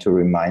again to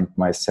remind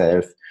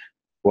myself,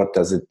 what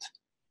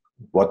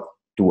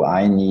do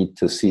I need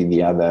to see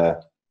the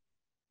other,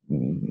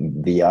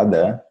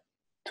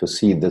 to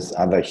see this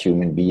other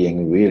human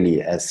being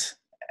really as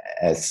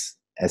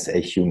a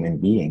human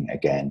being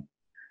again.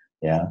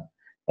 Yeah.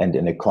 And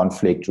in a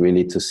conflict,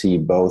 really to see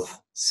both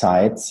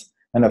sides.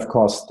 And of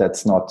course,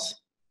 that's not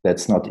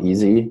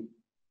easy.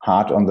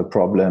 Hard on the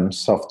problem,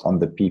 soft on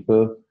the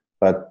people.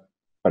 But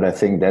I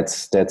think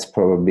that's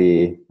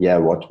probably, yeah,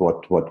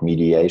 what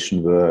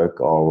mediation work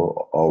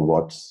or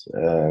what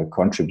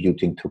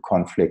contributing to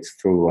conflicts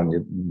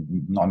through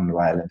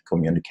non-violent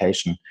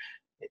communication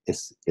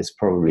is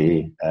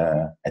probably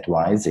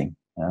advising.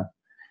 Yeah?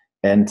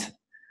 And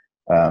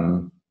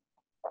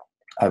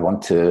I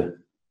want to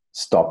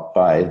stop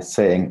by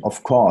saying,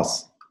 of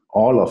course,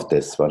 all of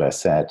this, what I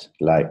said,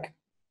 like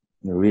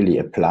really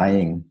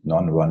applying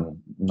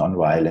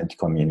non-violent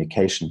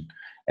communication,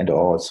 and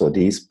also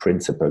these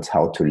principles,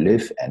 how to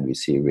live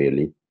NVC,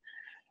 really,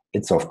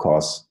 it's of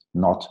course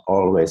not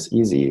always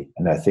easy.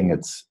 And I think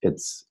it's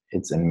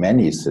in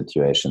many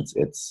situations,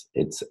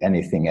 it's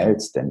anything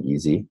else than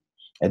easy.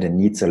 And it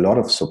needs a lot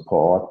of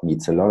support,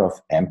 needs a lot of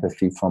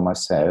empathy from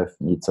myself,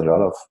 needs a lot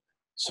of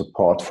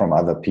support from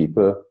other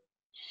people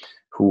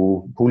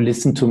who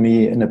listen to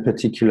me in a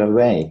particular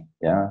way,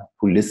 yeah,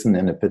 who listen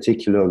in a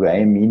particular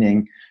way,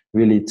 meaning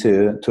really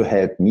to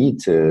help me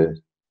to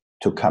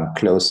come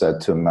closer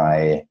to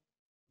my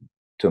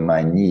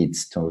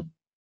needs, to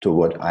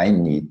what I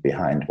need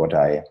behind what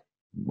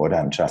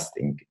I'm just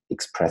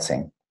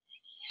expressing.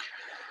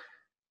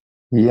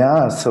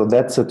 Yeah, so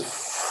that's it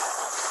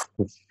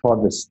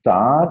for the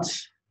start.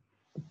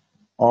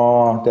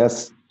 Or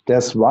there's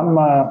one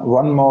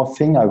more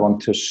thing I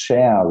want to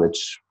share,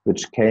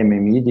 which came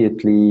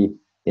immediately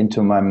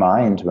into my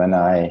mind when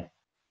I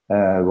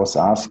was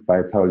asked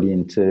by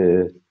Pauline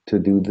to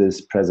do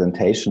this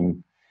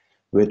presentation,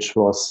 which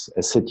was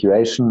a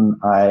situation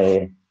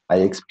I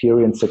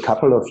experienced a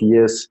couple of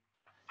years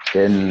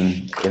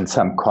in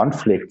some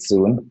conflict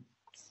zone,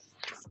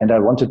 and I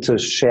wanted to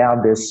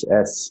share this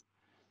as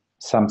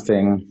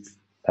something,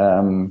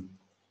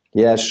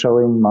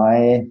 showing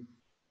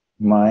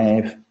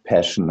my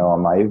passion or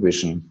my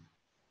vision.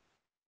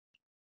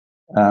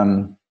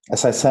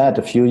 As I said,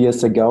 a few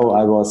years ago,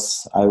 I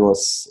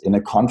was in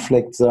a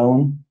conflict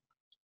zone,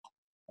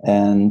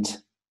 and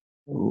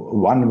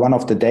one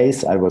of the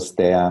days I was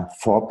there,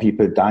 4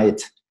 people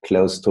died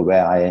close to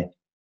where I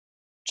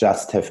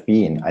just have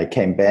been. I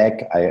came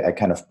back, I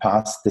kind of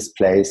passed this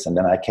place, and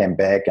then I came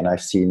back, and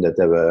I've seen that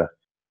there were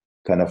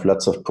kind of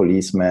lots of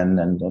policemen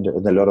and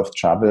a lot of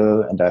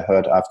trouble. And I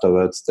heard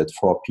afterwards that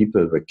 4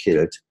 people were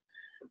killed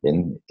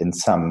in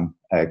some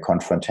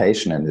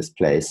confrontation in this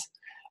place.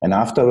 And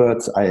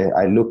afterwards,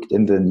 I looked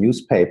in the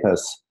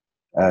newspapers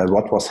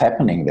what was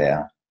happening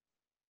there,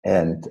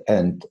 and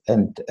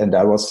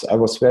I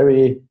was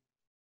very,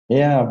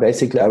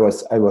 basically I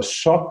was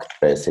shocked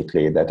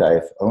basically that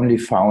I've only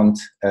found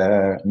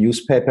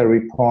newspaper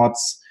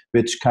reports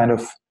which kind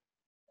of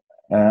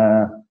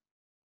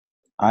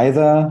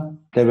either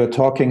they were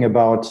talking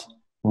about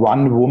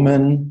one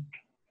woman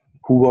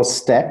who was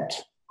stabbed,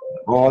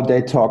 or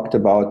they talked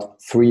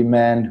about 3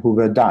 men who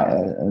were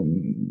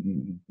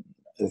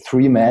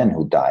 3 men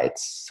who died.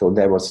 So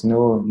there was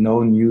no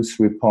news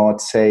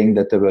report saying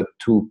that there were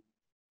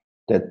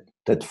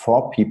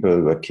 4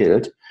 people were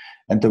killed,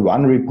 and the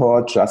one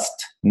report just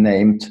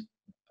named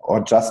or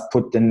just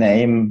put the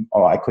name,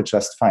 or I could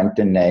just find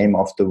the name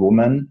of the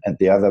woman, and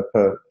the other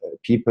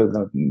people,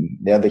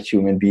 the other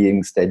human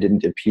beings, they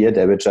didn't appear.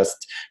 They were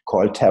just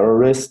called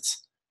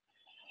terrorists.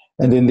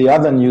 And in the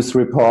other news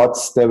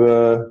reports, they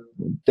were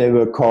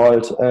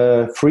called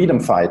freedom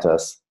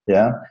fighters.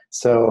 Yeah.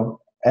 So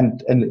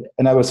and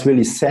I was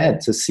really sad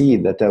to see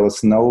that there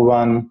was no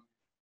one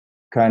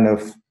kind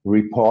of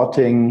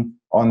reporting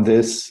on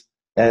this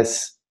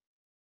as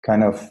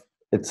kind of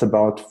it's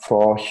about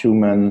 4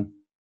 human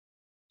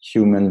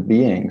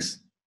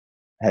beings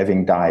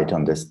having died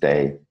on this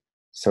day,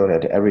 so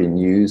that every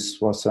news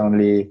was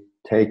only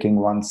taking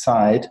one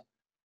side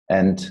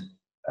and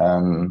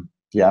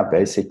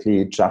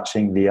basically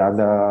judging the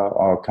other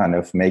or kind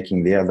of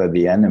making the other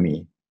the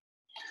enemy.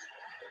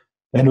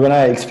 And when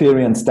I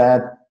experienced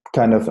that,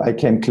 kind of I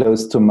came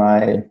close to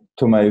my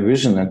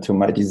vision and to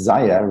my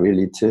desire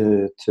really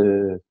to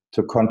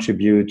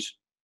contribute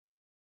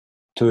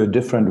to a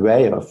different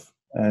way of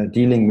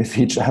dealing with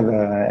each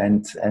other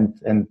and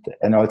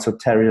also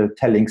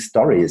telling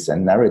stories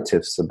and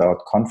narratives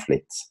about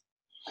conflicts.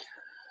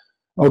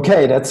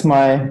 Okay, that's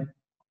my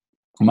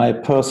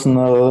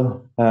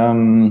personal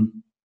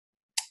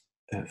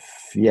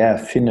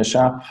finish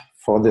up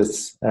for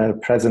this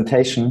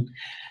presentation.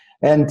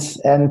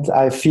 And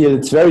I feel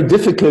it's very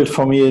difficult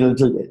for me a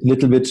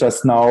little bit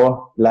just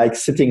now, like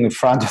sitting in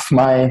front of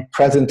my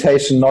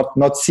presentation,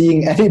 not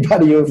seeing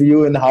anybody of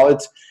you and how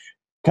it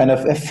kind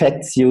of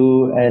affects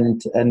you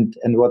and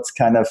what's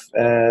kind of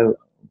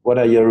what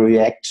are your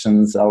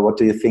reactions, or what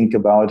do you think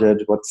about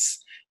it?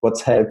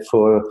 What's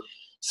helpful?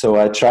 So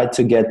I tried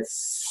to get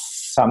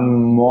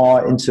some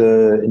more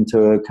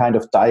into a kind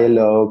of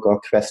dialogue or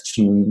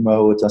question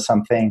mode or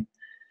something.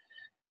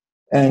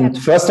 And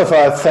first of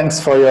all, thanks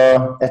for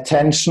your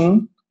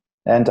attention.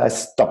 And I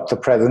stop the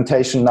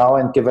presentation now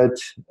and give it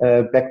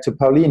back to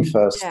Pauline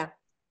first. Yeah,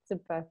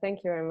 super.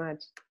 Thank you very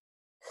much.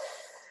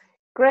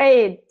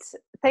 Great.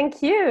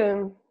 Thank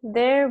you.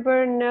 There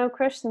were no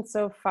questions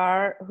so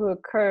far who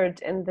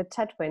occurred in the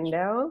chat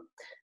window,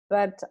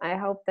 but I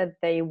hope that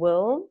they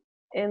will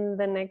in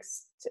the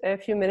next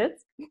few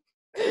minutes.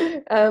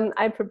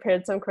 I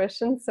prepared some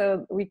questions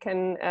so we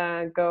can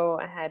go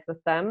ahead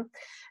with them.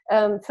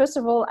 First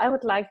of all, I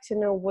would like to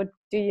know, what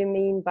do you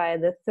mean by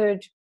the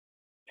third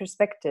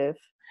perspective?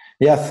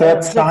 Yeah,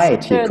 third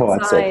side, he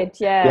calls it.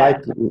 Yeah.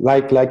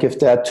 Like if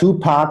there are 2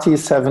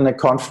 parties having a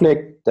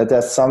conflict, that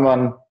there's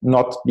someone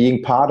not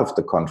being part of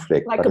the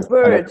conflict, like a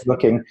bird,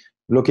 kind of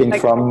looking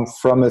like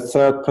from a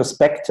third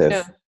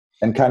perspective,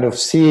 and kind of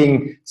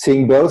seeing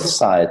both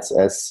sides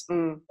as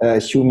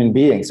human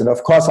beings. And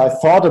of course, I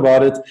thought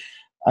about it.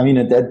 I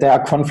mean, there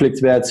are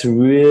conflicts where it's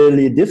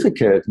really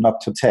difficult not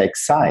to take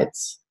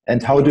sides.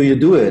 And how do you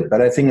do it?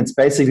 But I think it's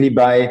basically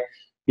by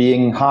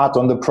being hard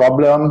on the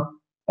problem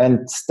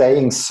and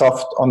staying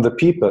soft on the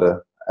people.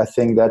 I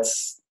think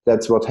that's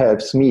what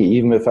helps me,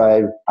 even if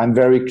I'm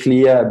very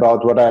clear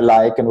about what I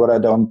like and what I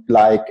don't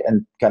like,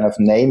 and kind of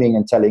naming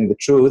and telling the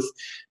truth,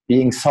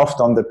 being soft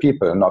on the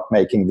people, not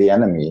making the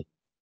enemy,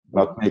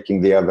 not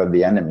making the other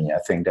the enemy. I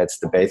think that's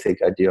the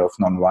basic idea of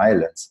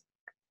nonviolence.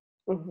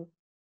 Mm-hmm.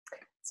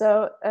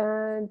 So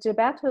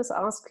Gilberto is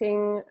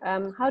asking,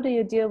 how do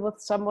you deal with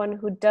someone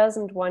who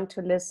doesn't want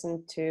to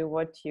listen to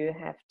what you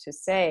have to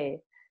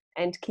say,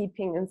 and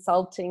keeping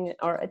insulting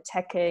or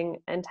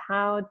attacking, and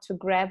how to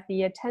grab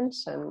the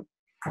attention,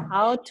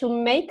 how to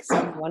make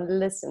someone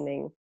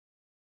listening?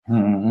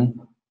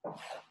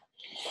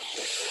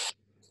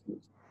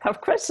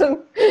 Tough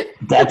question.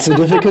 That's a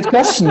difficult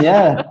question,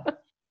 yeah.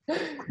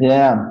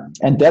 Yeah,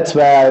 and that's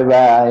where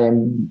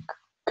I'm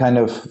kind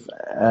of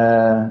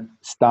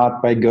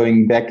start by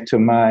going back to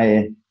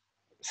my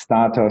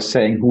start of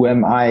saying, who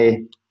am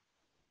I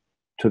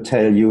to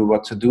tell you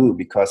what to do?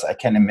 Because I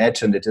can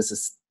imagine that this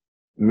is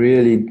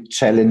really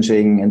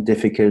challenging and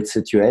difficult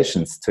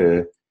situations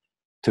to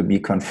be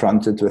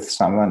confronted with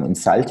someone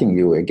insulting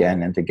you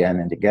again and again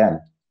and again.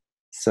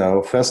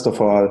 So first of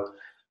all,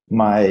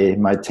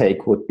 my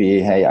take would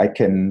be, hey, I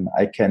can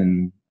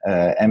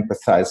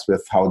empathize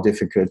with how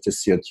difficult the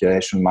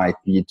situation might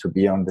be to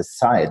be on the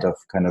side of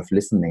kind of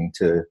listening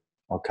to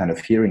or kind of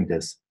hearing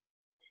this.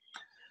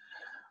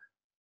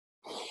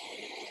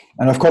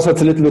 And of course,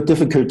 it's a little bit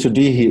difficult to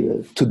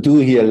do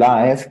here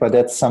live, but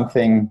that's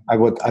something I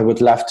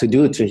would love to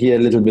do, to hear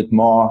a little bit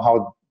more.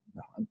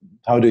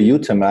 How do you,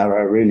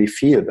 Tamara, really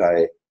feel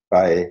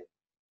by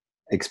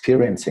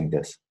experiencing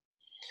this?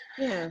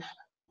 Yeah.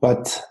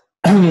 But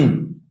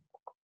the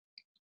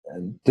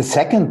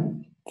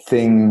second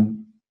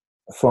thing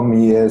for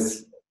me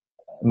is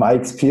my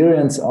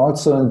experience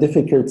also in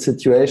difficult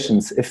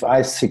situations. If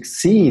I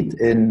succeed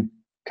in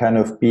kind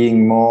of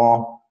being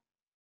more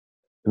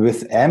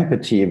with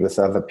empathy with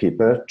other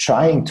people,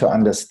 trying to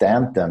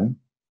understand them,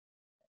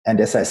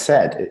 and as I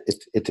said,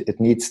 it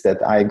needs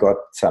that I got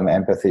some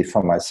empathy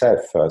for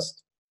myself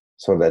first,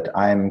 so that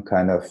I'm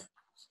kind of,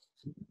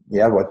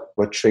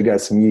 what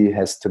triggers me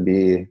has to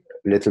be a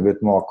little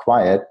bit more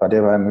quiet. But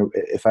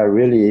if I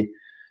really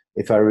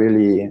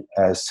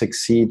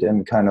succeed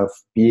in kind of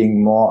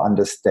being more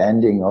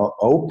understanding or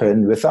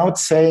open without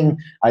saying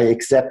I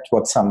accept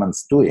what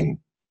someone's doing,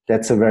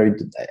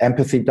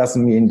 empathy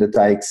doesn't mean that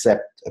I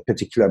accept a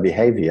particular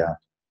behavior,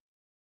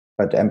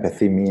 but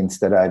empathy means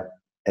that I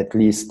at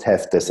least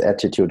have this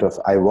attitude of,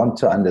 I want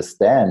to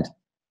understand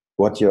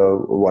what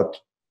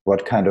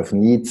kind of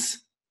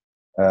needs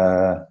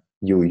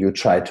you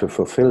try to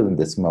fulfill in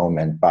this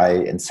moment by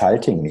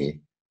insulting me,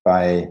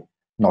 by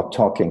not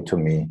talking to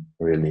me,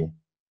 really.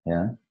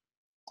 Yeah.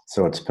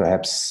 So it's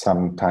perhaps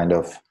some kind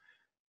of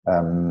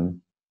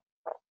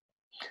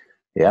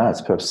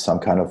it's perhaps some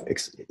kind of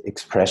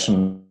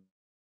expression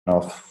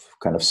of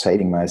kind of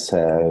saving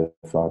myself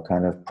or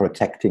kind of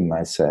protecting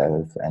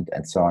myself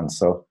and so on.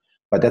 So,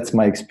 but that's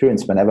my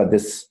experience. Whenever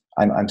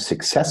I'm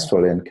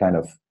successful in kind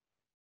of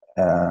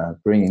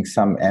bringing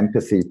some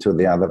empathy to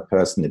the other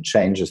person, it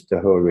changes the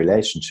whole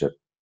relationship.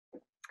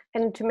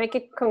 And to make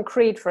it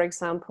concrete, for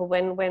example,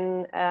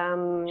 when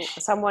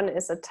someone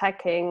is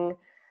attacking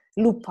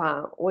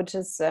Lupa, which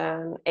is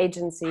an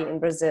agency in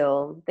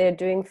Brazil, they're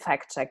doing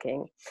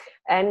fact-checking,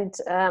 and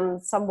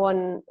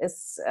someone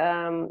is,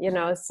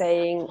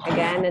 saying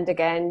again and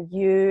again,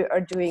 you are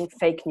doing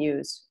fake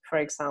news, for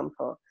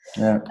example.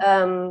 Yeah.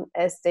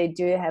 As they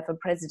do have a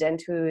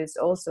president who is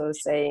also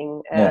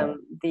saying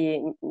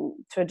the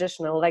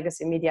traditional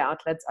legacy media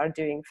outlets are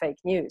doing fake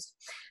news.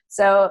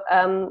 So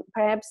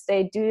perhaps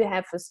they do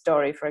have a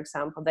story, for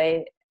example,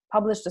 they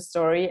published a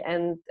story,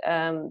 and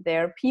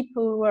there are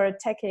people who are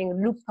attacking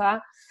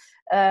Lupa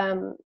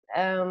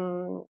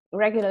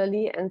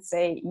regularly and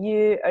say,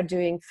 you are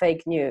doing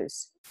fake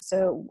news.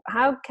 So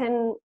how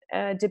can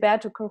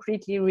Gilberto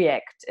concretely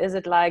react? Is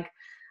it like,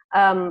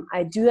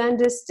 I do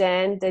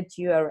understand that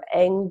you are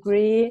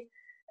angry,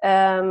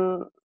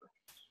 and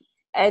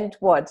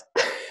what?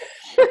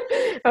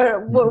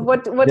 Or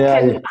what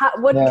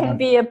can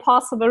be a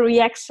possible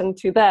reaction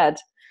to that?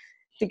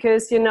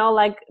 Because,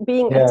 like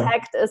being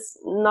attacked is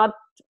not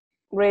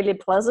really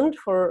pleasant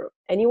for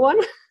anyone,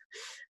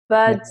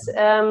 but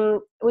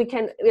we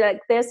can,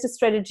 there's the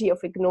strategy of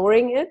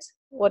ignoring it,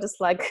 what is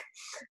like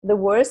the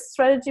worst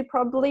strategy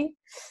probably,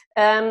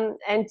 and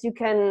you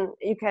can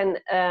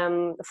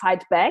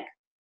fight back.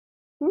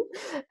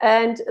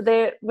 And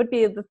there would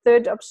be the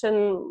third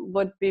option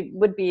would be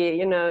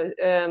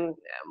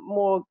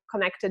more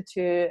connected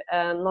to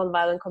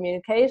nonviolent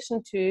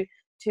communication, to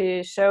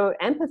show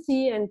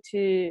empathy and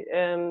to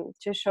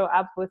show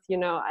up with,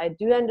 I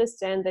do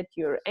understand that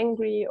you're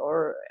angry,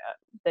 or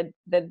that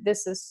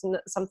this is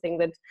something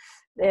that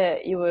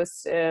you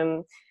was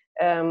I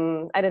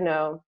don't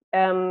know,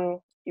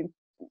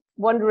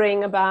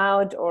 wondering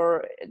about,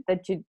 or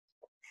that you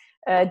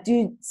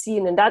do see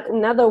in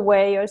another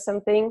way or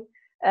something.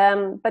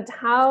 But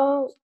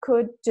how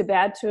could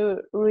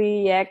Gilberto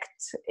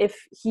react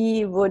if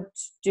he would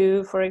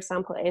do, for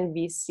example,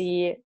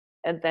 NVC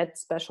at that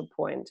special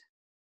point?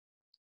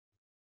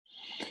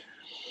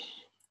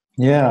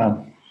 Yeah,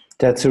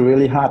 that's a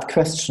really hard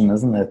question,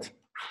 isn't it?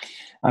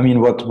 I mean,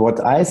 what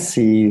I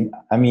see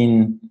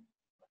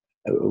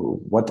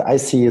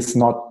is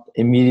not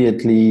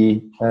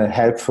immediately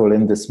helpful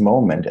in this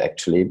moment,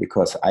 actually,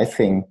 because I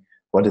think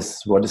what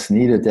is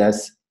needed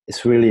is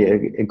is really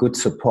a good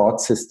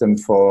support system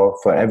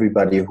for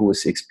everybody who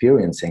is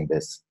experiencing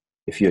this.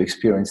 If you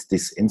experience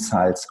these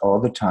insults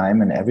all the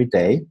time and every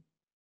day,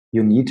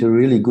 you need a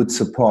really good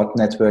support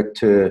network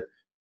to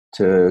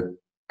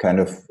kind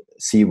of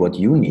see what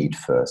you need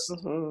first.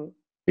 Mm-hmm.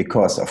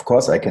 Because of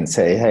course I can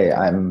say, hey,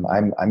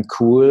 I'm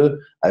cool.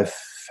 I've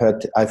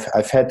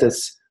had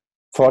this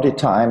 40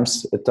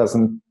 times.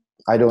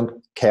 I don't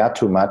care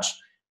too much,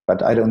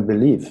 but I don't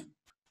believe.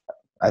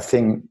 I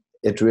think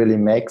it really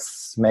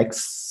makes me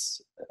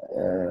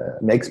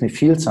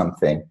feel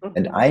something, Mm-hmm.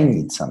 and I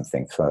need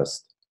something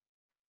first.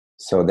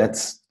 So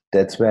that's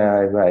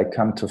where I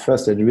come to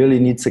first. It really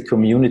needs a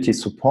community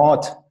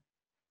support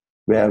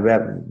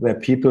where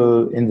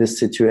people in these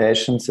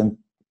situations and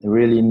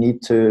really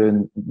need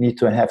to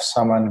have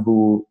someone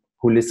who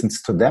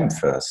listens to them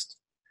first,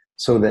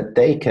 so that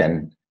they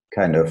can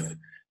kind of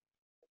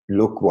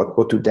look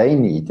what do they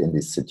need in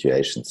these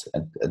situations,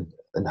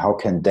 and how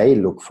can they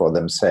look for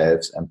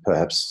themselves, and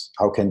perhaps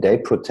how can they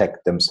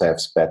protect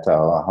themselves better,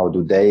 or how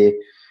do they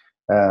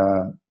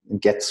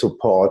get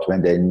support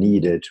when they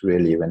need it,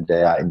 really, when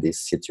they are in these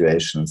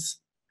situations.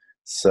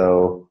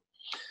 So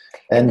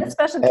in this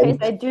special case,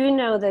 I do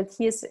know that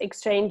he is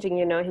exchanging,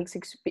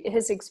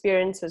 his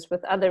experiences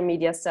with other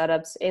media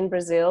startups in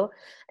Brazil,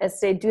 as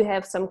they do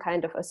have some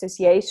kind of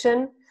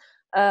association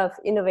of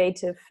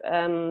innovative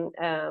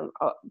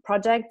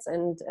projects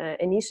and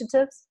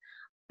initiatives.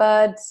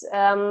 But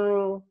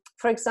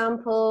for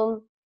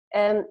example,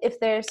 if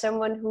there's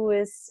someone who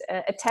is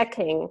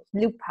attacking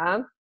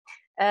Lupa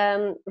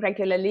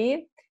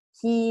regularly,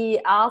 he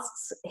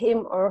asks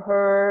him or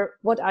her,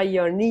 what are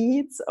your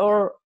needs,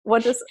 or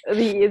what is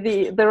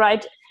the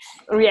right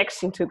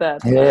reaction to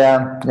that?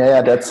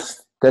 Yeah,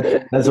 that's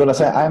what I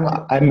say.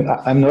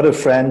 I'm not a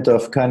friend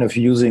of kind of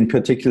using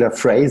particular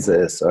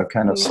phrases or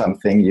kind of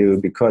something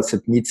because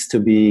it needs to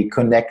be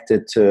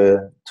connected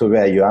to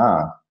where you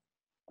are.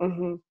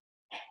 Mm-hmm.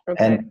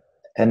 Okay.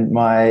 And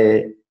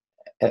I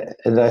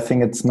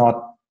think it's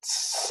not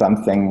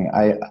something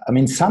I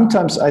mean,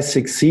 sometimes I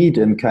succeed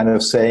in kind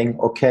of saying,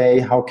 okay,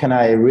 how can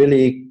I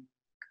really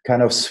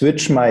kind of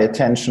switch my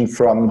attention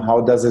from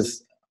how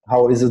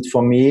is it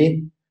for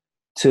me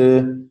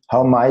to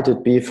how might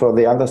it be for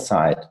the other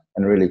side,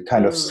 and really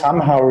kind of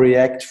somehow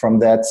react from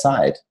that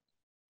side.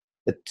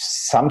 It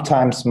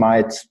sometimes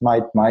might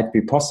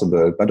be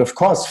possible, but of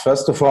course,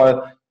 first of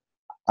all,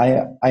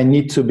 I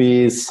need to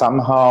be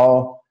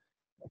somehow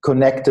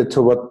connected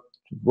to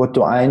what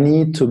do I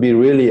need to be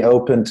really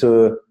open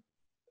to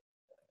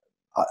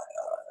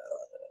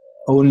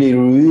only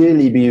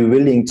really be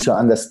willing to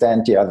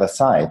understand the other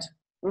side.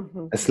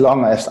 Mm-hmm. As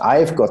long as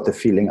I've got the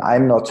feeling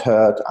I'm not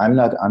heard, I'm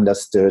not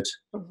understood,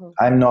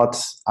 I'm not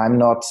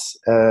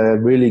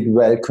really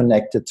well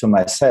connected to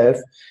myself,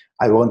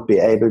 I won't be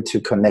able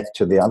to connect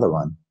to the other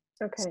one.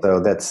 Okay.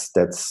 So that's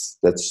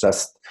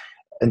just,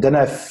 and then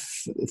I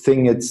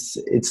think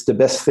it's the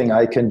best thing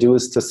I can do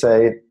is to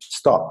say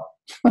stop.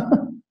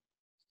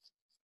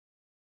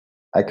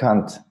 I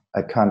can't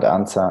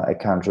answer, I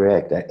can't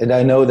react. And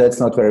I know that's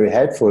not very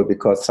helpful,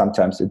 because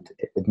sometimes it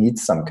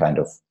needs some kind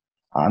of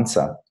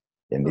answer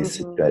in these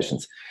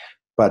situations.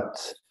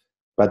 But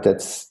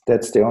that's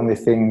the only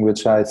thing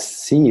which I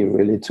see,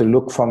 really, to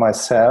look for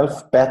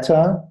myself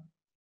better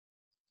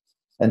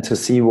and to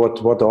see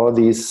what all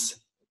these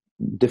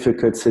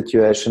difficult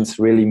situations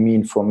really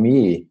mean for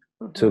me,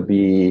 to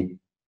be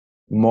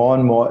more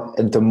and more,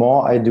 and the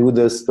more I do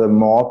this, the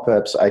more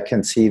perhaps I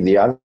can see the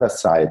other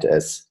side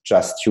as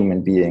just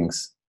human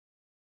beings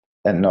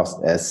and not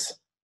as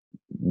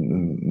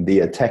the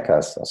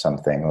attackers or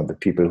something, or the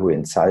people who are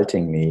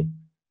insulting me.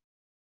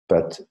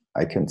 But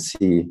I can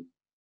see,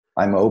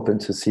 I'm open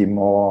to see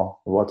more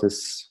what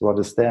is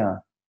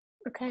there.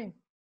 Okay.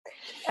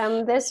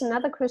 There's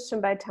another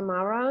question by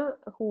Tamara,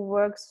 who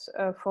works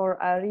for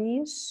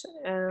Arish,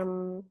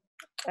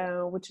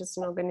 which is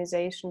an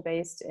organization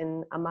based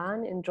in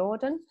Amman in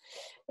Jordan.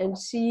 And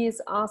she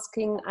is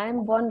asking,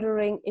 I'm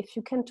wondering if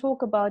you can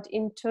talk about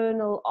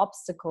internal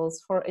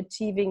obstacles for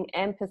achieving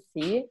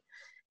empathy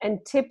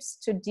and tips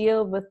to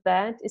deal with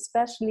that,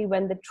 especially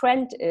when the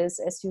trend is,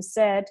 as you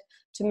said,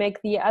 to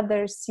make the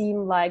other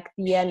seem like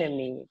the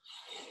enemy.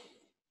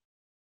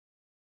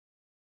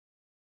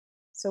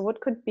 So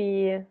what could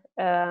be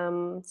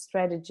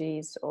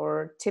strategies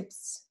or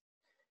tips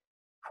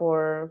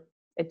for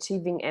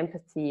achieving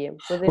empathy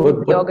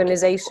within the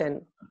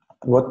organization?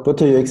 What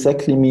do you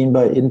exactly mean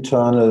by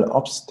internal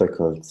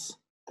obstacles,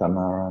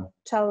 Tamara?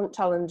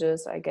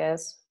 Challenges, I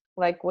guess.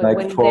 For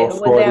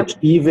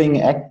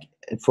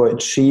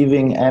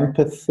achieving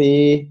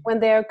empathy. When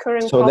there are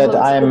current problems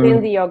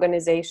within the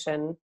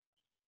organization,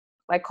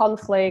 like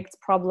conflicts,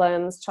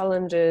 problems,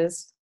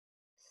 challenges,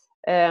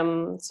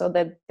 so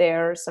that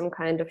there are some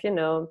kind of,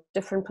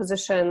 different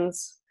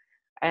positions,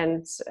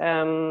 and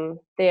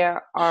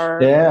there are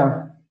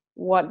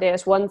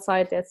there's one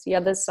side, there's the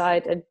other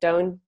side, and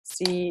don't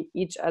see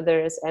each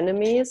other as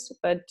enemies,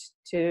 but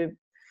to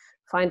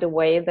find a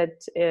way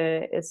that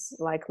is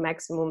like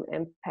maximum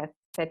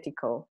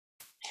empathetical.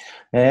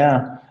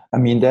 Yeah, I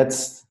mean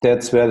that's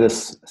where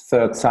this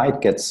third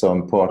side gets so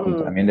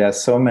important. I mean, there are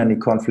so many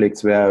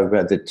conflicts where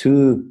the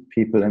two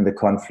people in the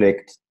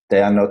conflict,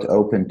 they are not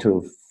open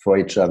to for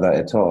each other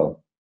at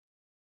all.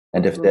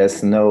 And if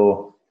there's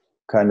no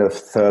kind of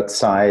third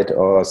side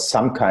or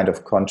some kind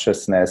of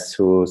consciousness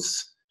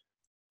who's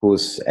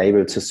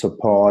able to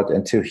support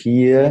and to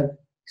hear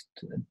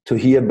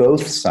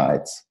both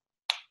sides.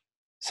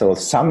 So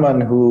someone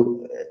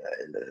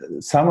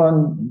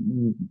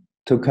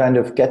to kind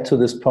of get to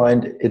this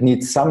point, it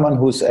needs someone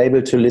who's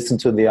able to listen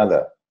to the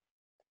other.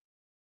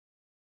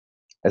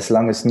 As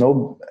long as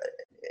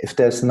if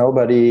there's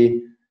nobody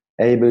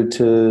able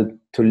to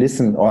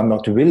listen or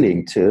not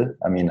willing to,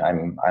 I mean,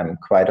 I'm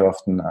quite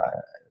often,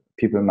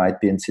 people might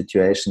be in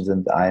situations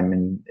and I'm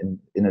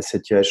in a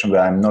situation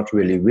where I'm not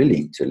really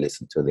willing to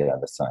listen to the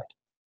other side.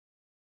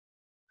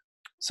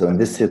 So in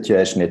this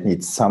situation, it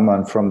needs some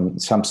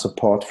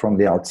support from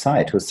the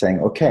outside who's saying,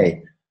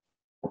 okay,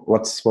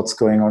 what's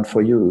going on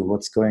for you?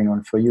 What's going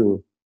on for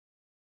you?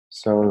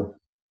 So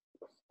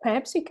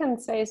perhaps you can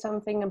say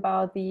something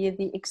about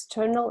the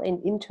external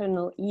and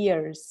internal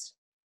ears.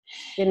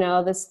 You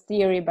know, this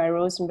theory by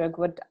Rosenberg,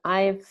 what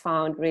I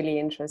found really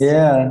interesting.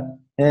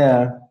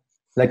 Yeah.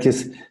 Like you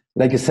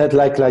said,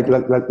 like what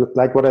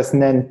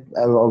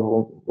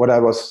I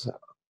was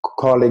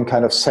calling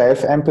kind of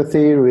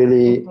self-empathy,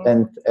 really,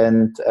 and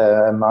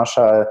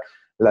Marshall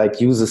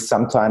like uses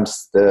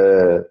sometimes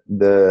the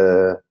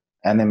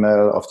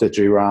animal of the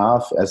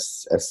giraffe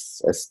as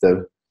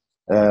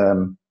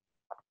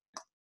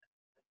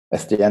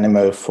the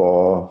animal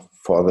for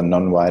the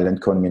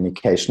non-violent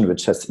communication,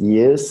 which has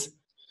ears.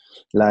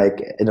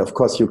 Like, and of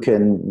course you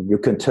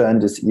can turn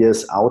these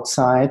ears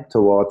outside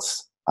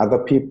towards other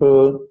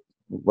people,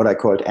 what I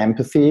called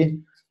empathy,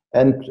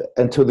 and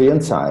to the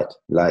inside,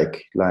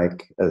 like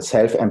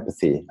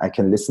self-empathy. I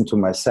can listen to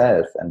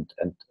myself and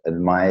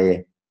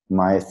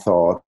my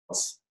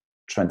thoughts,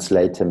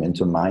 translate them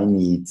into my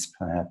needs,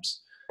 perhaps.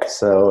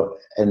 So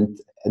and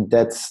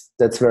that's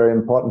very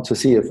important to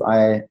see.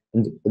 And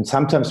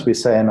sometimes we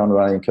say in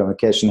nonviolent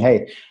communication,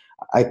 hey,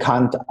 I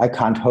can't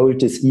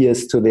hold these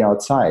ears to the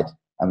outside.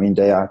 I mean,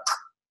 they are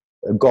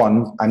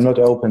gone. I'm not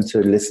open to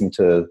listen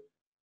to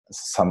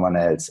someone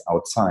else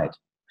outside.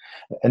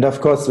 And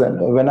of course,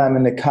 when I'm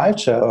in a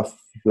culture of,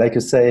 like you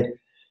say,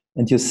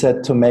 and you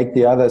said, to make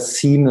the other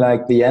seem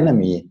like the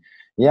enemy,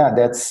 yeah,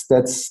 that's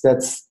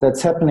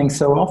happening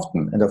so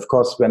often. And of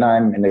course, when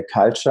I'm in a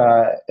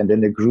culture and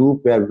in a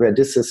group where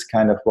this is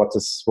kind of what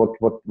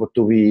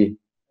do we,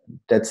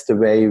 that's the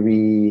way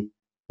we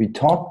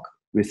talk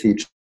with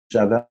each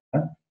other,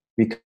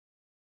 we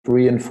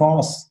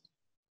reinforce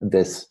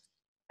this.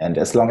 And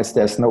as long as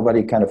there's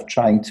nobody kind of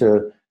trying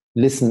to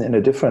listen in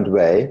a different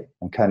way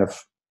and kind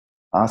of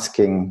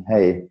asking,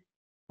 hey,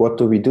 what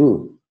do we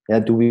do? Yeah,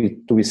 do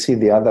we see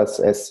the others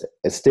as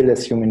still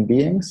as human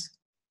beings,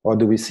 or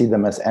do we see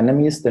them as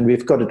enemies? Then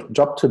we've got a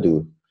job to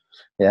do.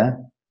 Yeah.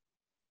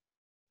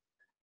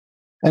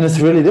 And it's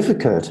really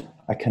difficult,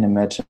 I can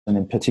imagine,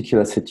 in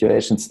particular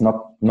situations,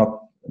 not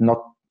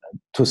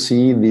to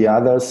see the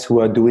others who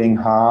are doing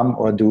harm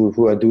or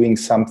who are doing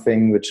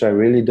something which I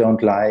really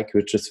don't like,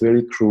 which is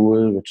really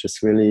cruel, which is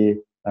really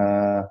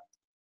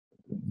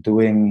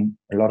doing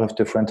a lot of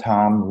different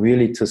harm.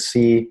 Really to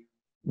see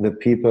the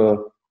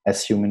people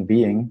as human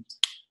beings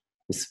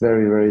is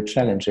very, very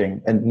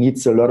challenging and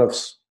needs a lot of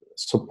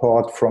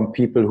support from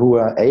people who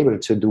are able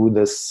to do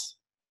this,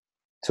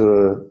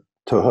 to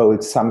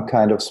hold some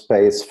kind of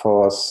space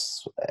for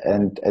us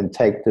and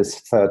take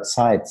this third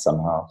side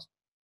somehow.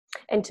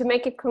 And to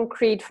make it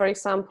concrete, for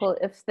example,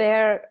 if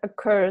there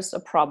occurs a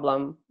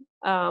problem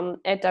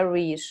at a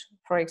reach,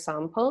 for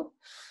example,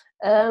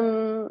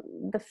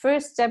 the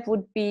first step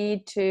would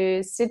be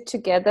to sit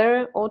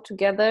together all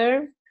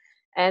together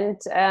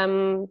and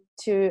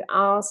to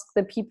ask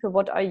the people,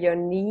 what are your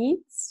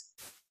needs?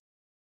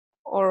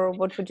 Or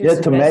what would you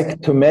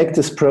suggest? to make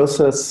this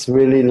process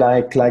really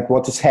like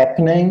what is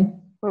happening.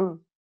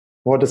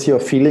 What is your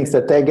feelings,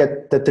 that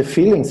the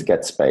feelings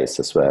get space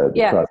as well.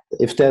 Because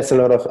if there's a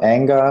lot of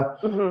anger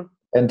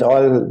and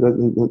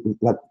all,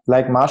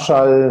 like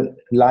Marshall,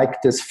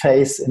 like this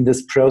phase in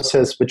this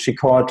process, which he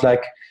called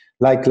like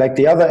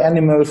the other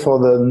animal for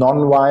the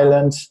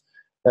non-violent,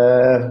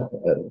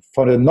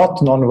 for the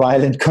not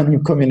non-violent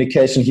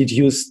communication, he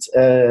used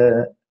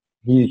the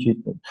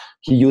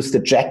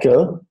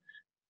jackal.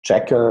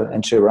 Jackal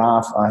and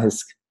giraffe are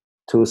his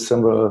two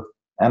symbol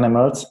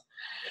animals.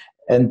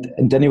 And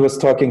then he was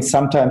talking,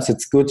 sometimes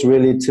it's good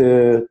really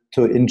to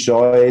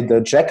enjoy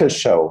the jackal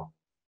show,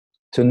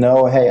 to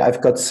know, hey, I've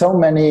got so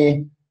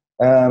many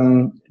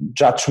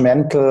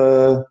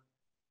judgmental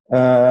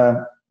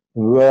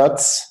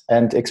words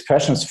and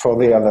expressions for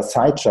the other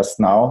side just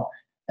now,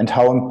 and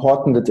how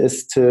important it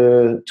is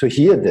to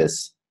hear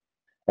this.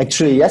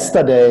 Actually,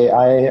 yesterday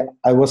I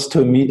went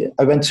to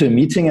a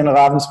meeting in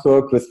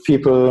Ravensburg with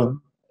people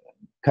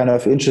kind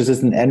of interested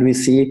in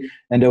NVC,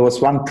 and there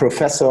was one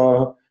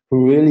professor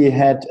who really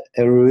had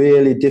a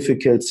really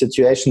difficult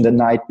situation the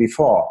night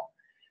before.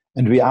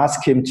 And we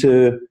asked him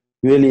to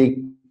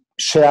really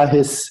share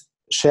his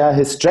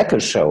Jekyll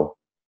show,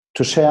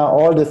 to share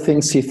all the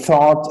things he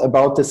thought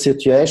about the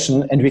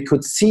situation, and we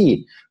could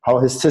see how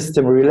his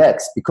system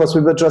relaxed, because we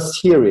were just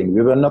hearing.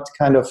 We were not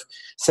kind of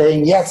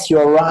saying, yes,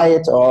 you're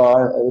right,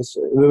 or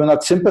we were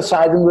not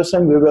sympathizing with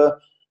him. We were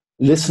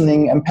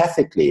listening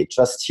empathically,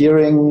 just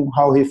hearing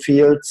how he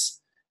feels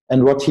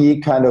and what he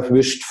kind of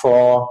wished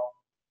for,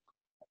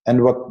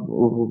 and what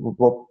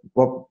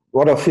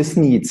of his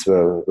needs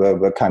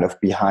were kind of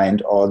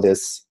behind all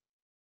this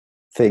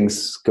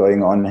things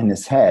going on in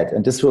his head.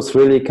 And this was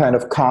really kind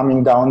of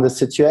calming down the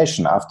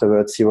situation.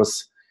 Afterwards, he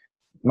was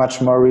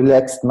much more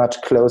relaxed, much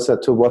closer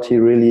to what he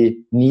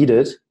really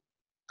needed.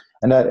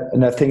 And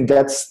I think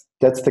that's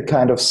the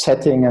kind of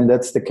setting, and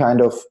that's the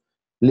kind of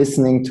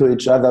listening to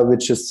each other,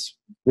 which is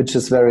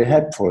very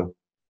helpful.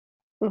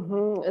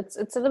 Mm-hmm. It's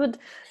a little bit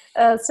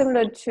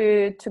similar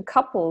to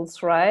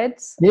couples,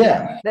 right?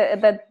 Yeah.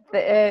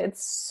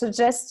 It's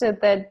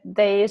suggested that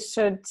they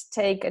should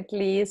take at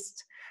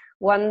least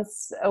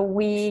once a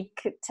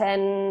week,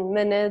 10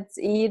 minutes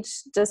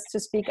each, just to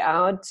speak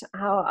out.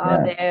 How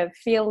are their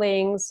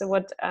feelings?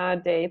 What are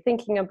they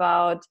thinking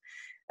about?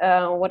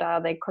 What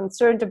are they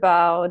concerned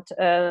about?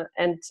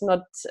 And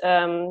not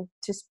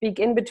to speak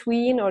in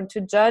between or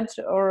to judge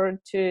or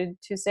to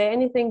say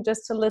anything,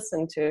 just to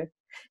listen to.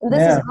 And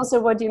this is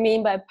also what you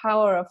mean by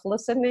power of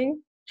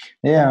listening.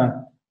 Yeah.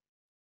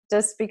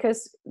 Just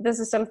because this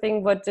is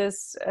something what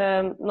is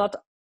not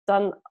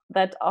done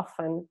that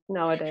often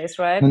nowadays,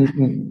 right?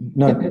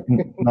 No,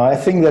 I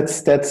think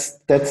that's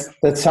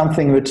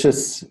something which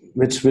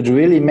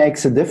really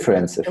makes a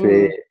difference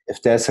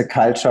if there's a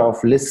culture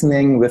of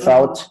listening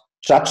without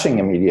judging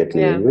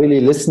immediately,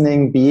 really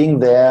listening, being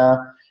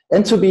there,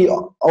 and to be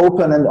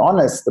open and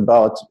honest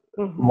about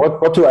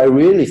what do I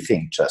really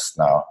think just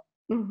now.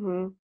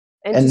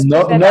 And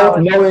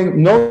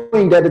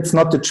knowing that it's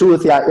not the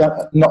truth,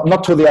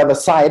 not to the other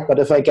side, but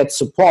if I get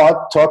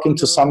support, talking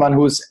to someone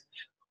who's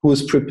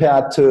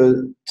prepared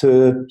to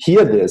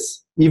hear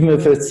this, even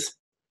if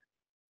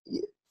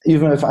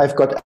I've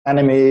got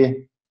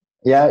enemy,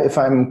 if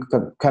I'm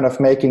kind of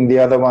making the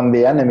other one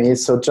the enemy.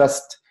 So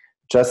just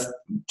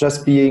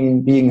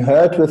being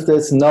heard with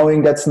this,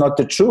 knowing that's not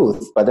the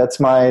truth, but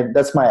that's my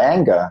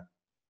anger,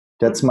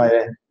 that's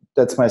my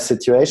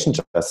situation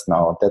just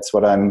now. That's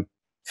what I'm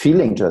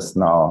feeling just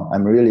now.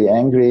 I'm really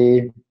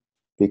angry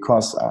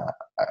because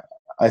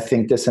I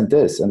think this and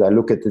this, and I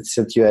look at the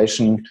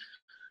situation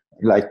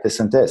like this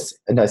and this.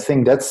 And I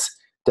think that's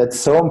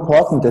so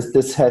important, that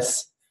this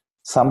has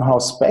somehow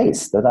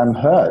space, that I'm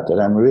heard,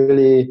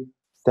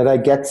 that I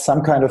get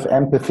some kind of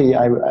empathy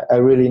I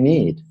really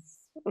need.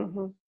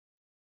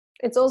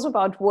 It's also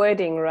about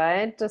wording,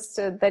 right? Just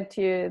that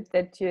you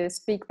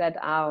speak that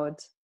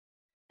out,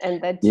 and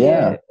that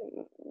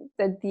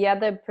that the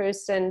other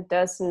person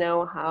does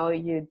know how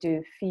you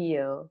do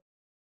feel.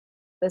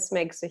 This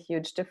makes a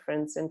huge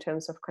difference in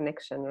terms of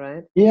connection,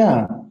 right?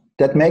 Yeah,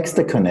 that makes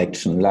the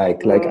connection.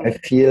 Like I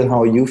feel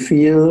how you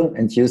feel,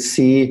 and you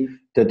see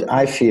that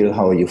I feel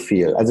how you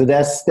feel. Also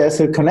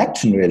there's a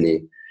connection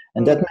really,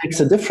 and that makes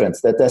a difference.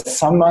 That there's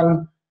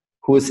someone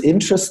who is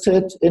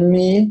interested in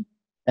me,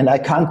 and I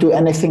can't do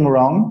anything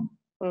wrong.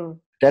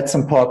 That's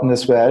important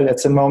as well.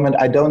 That's a moment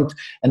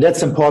and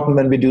that's important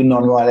when we do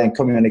nonviolent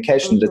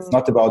communication. It's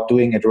not about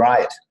doing it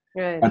right.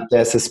 But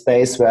there's a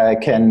space where I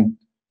can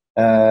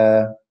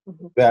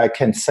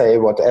say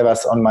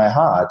whatever's on my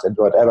heart, and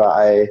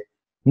whatever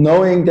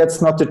knowing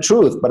that's not the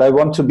truth, but I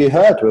want to be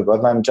heard with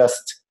what I'm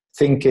just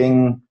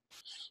thinking,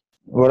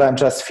 what I'm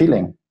just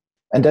feeling.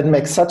 And that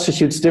makes such a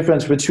huge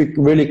difference, which we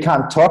really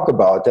can't talk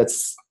about.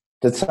 That's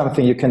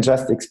something you can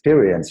just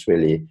experience,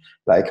 really,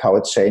 like how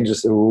it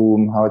changes a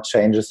room, how it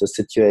changes a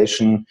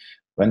situation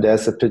when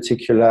there's a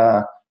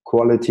particular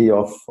quality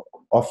of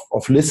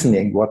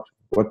listening, what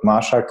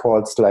Marshall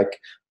calls like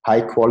high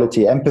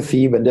quality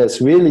empathy, when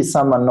there's really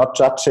someone not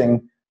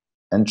judging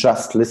and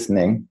just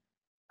listening,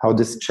 how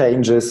this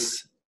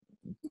changes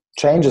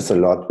a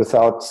lot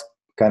without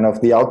kind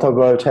of the outer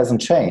world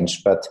hasn't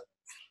changed, but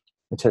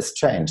it has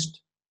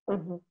changed.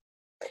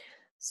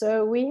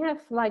 So we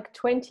have like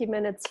 20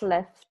 minutes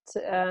left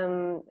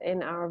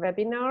in our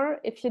webinar.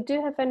 If you do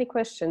have any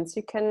questions,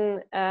 you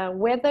can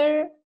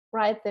whether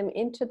write them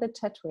into the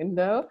chat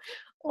window,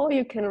 or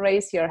you can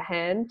raise your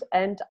hand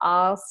and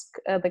ask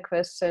the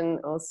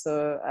question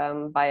also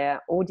via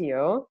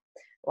audio,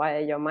 via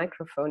your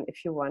microphone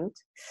if you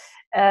want.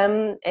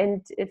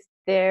 And if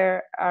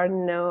there are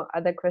no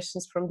other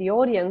questions from the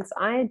audience,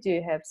 I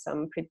do have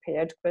some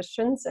prepared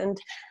questions. And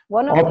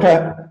one of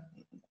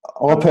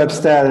or perhaps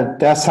there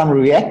are some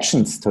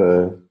reactions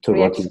to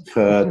what you've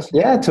heard.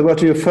 Yeah, to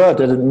what you've heard.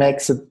 Does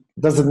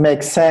it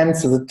make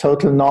sense? Is it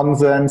total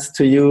nonsense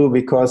to you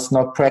because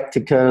not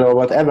practical or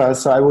whatever?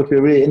 So I would be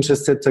really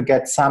interested to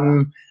get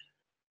some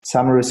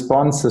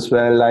response as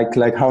well.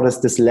 Like how does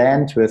this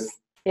land with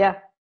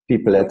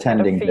people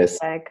attending this?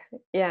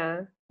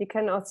 Yeah, you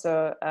can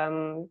also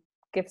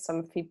give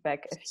some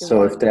feedback if you want.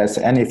 So if there's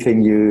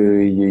anything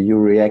you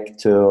react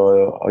to,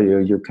 or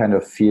you kind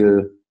of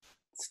feel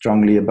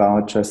strongly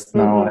about just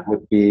now, I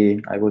would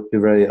be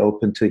very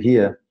open to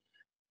hear.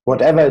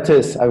 Whatever it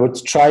is, I would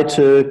try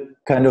to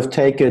kind of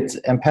take it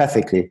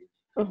empathically.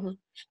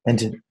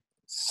 And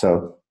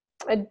so...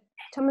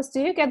 Thomas,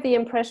 do you get the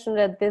impression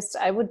that this,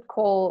 I would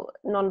call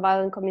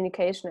nonviolent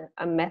communication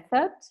a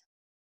method?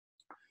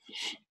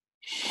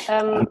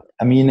 I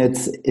mean,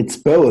 it's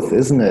both,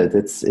 isn't it?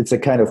 It's a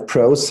kind of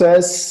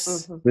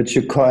process which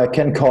you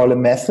can call a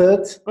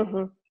method,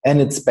 and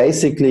it's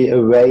basically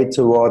a way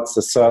towards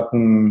a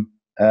certain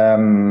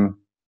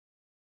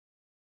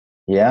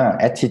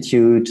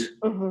attitude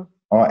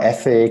or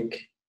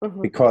ethic,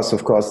 because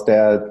of course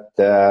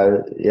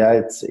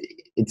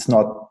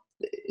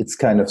it's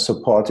kind of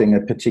supporting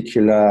a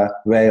particular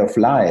way of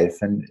life,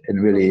 and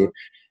really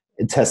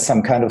it has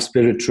some kind of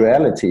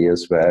spirituality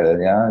as well.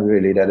 Yeah,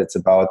 really, that it's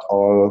about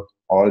all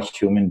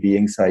human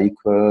beings are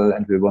equal,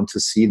 and we want to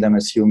see them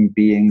as human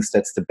beings.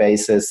 That's the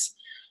basis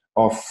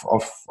of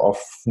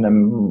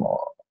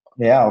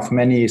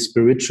many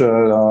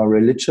spiritual or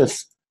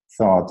religious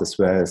thought as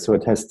well. So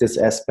it has this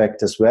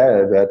aspect as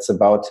well, where it's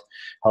about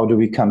how do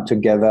we come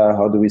together,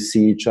 how do we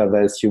see each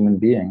other as human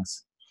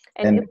beings.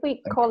 And if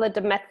we call it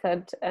a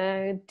method,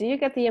 do you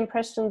get the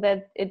impression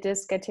that it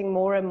is getting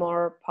more and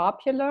more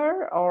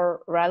popular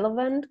or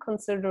relevant,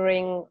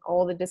 considering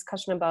all the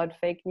discussion about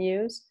fake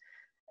news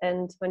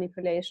and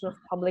manipulation of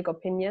public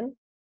opinion?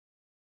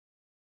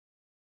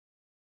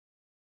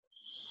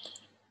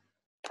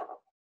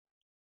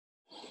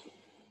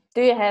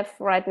 Do you have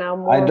right now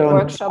more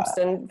workshops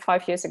than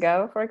 5 years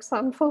ago, for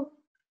example?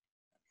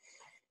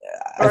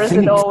 Or is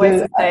it always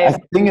the same? I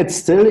think it's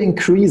still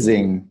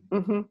increasing.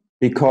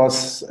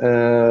 Because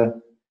there's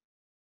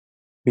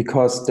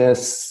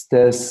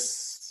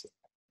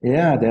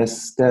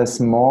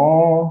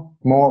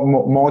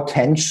more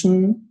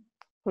tension,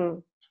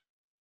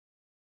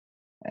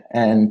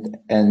 and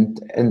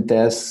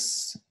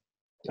there's,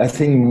 I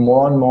think,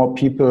 more and more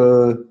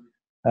people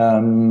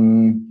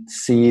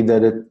see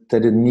that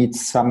it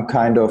needs some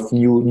kind of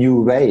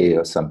new way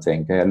or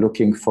something. They are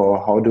looking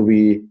for how do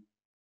we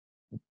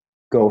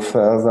go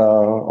further,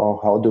 or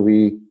how do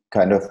we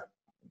kind of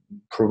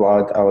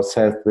provide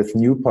ourselves with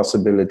new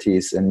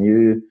possibilities and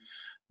new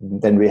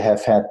than we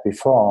have had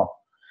before.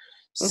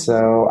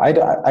 So I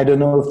don't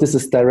know if this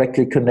is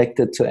directly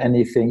connected to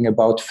anything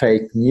about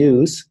fake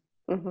news.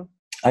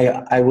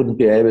 I wouldn't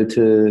be able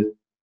to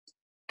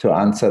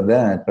answer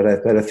that,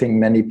 but I think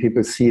many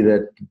people see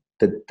that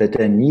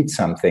they need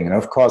something, and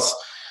of course,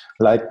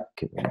 like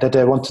that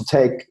they want to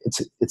take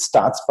it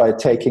starts by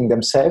taking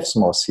themselves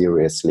more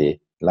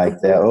seriously,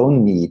 like their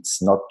own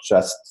needs, not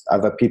just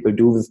other people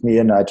do with me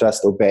and I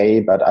just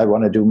obey, but I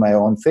want to do my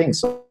own thing.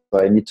 So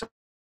I need to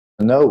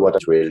know what I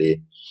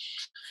really,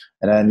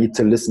 and I need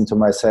to listen to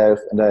myself,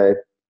 and I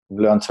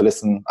learn to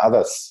listen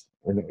others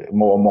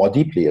more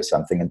deeply or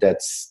something. And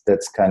that's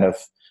kind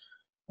of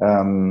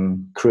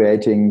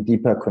creating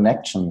deeper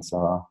connections.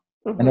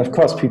 And of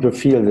course, people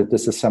feel that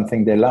this is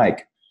something they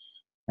like.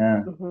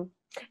 Yeah.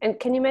 And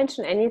can you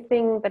mention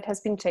anything that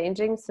has been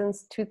changing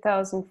since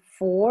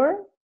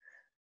 2004?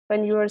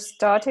 When you were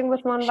starting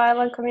with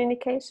nonviolent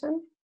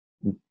communication?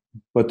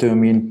 What do you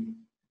mean?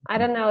 I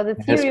don't know. The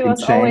theory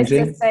was always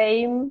the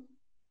same.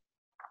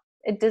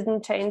 It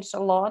didn't change a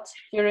lot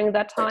during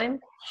that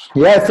time.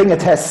 Yeah, I think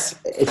it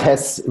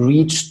has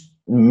reached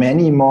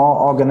many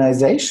more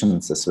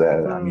organizations as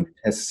well. I mean,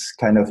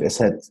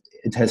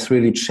 it has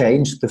really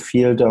changed the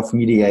field of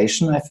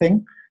mediation. I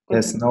think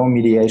there's no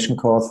mediation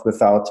course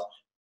without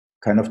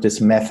kind of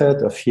this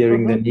method of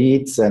hearing the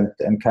needs and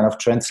kind of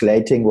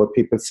translating what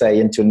people say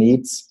into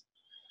needs.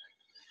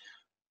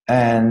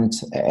 And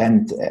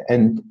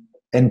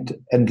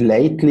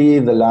lately,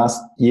 the last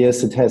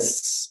years, it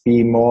has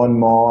been more and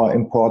more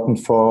important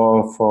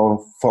for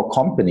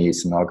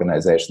companies and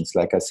organizations.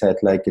 Like I said,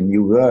 like the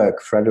new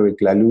work, Frederic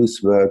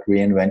Laloux's work,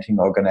 Reinventing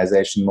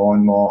Organization. More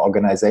and more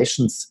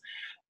organizations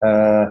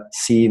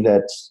see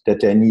that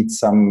they need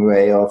some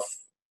way of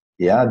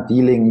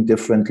dealing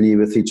differently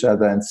with each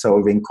other and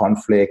solving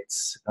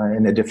conflicts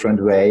in a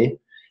different way.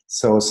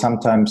 So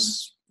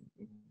sometimes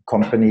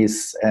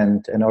companies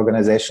and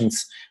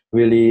organizations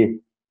really,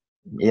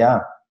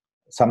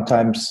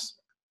 sometimes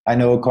I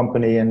know a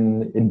company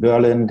in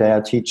Berlin, they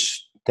are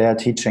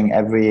teaching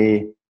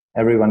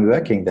everyone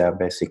working there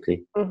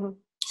basically.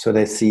 So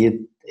they see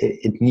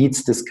it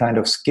needs this kind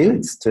of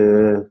skills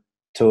to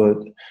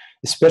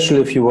especially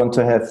if you want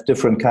to have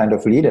different kind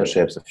of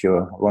leaderships. If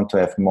you want to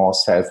have more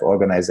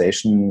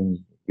self-organization,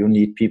 you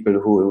need people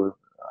who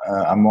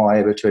are more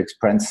able to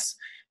express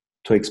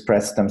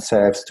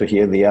themselves, to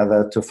hear the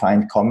other, to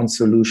find common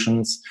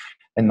solutions,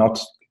 and not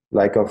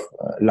like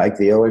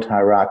the old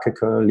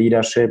hierarchical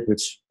leadership,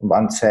 which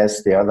one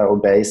says, the other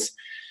obeys.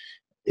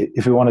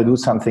 If you want to do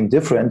something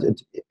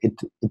different,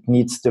 it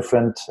needs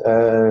different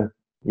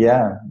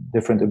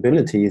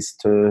abilities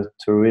to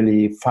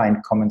really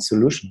find common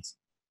solutions.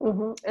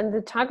 And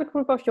the target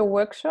group of your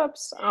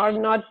workshops are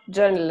not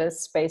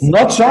journalists, basically.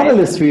 Not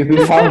journalists. Right?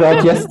 We found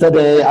out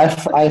yesterday.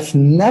 I've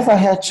never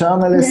had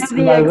journalists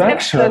in my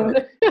workshop.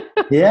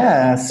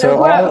 Yeah. So So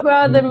who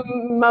are the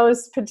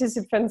most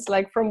participants?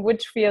 Like, from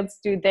which fields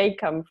do they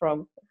come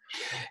from?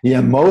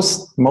 yeah,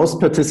 most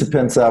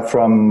participants are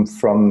from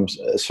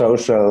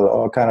social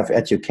or kind of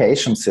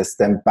education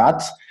system,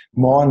 but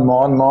more and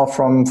more and more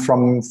from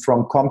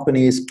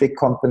companies, big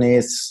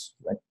companies,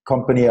 like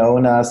company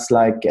owners,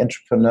 like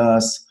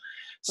entrepreneurs.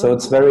 So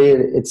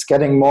it's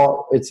getting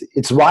more,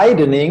 it's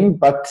widening,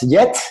 but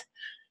yet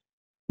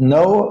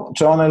no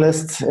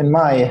journalists in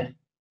my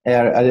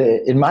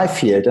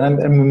field,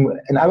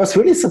 and I was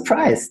really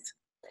surprised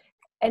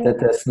that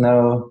there's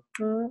no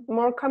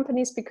more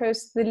companies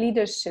because the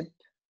leadership.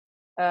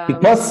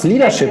 Because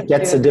leadership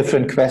gets a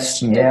different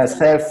question. Yeah,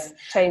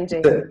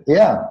 changing.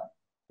 Yeah.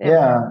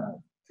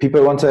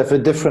 People want to have a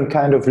different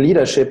kind of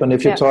leadership, and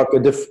if you talk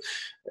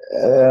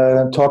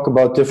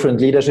about different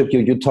leadership,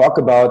 you talk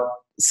about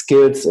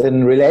skills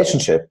in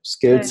relationship,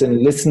 skills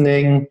in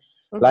listening,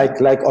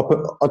 like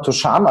Otto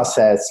Scharmer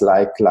says,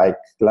 like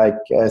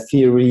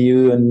theory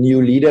and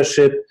new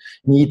leadership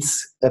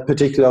needs a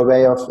particular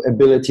way of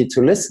ability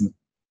to listen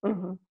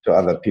to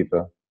other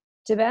people.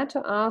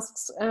 Gilberto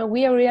asks,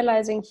 we are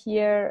realizing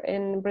here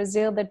in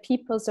Brazil that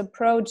people's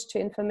approach to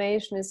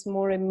information is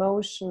more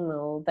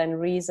emotional than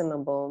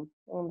reasonable,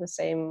 the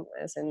same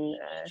as in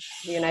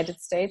the United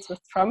States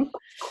with Trump.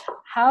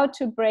 How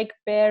to break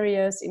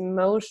barriers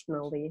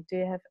emotionally? Do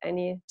you have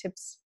any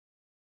tips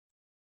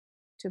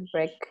to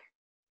break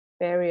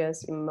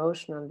barriers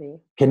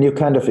emotionally? Can you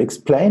kind of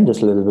explain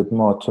this a little bit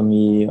more to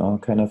me, or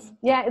kind of?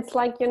 Yeah, it's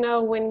like,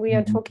 when we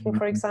are talking,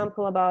 for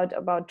example,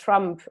 about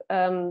Trump,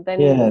 then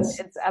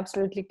it's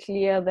absolutely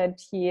clear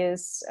that he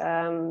is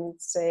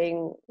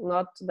saying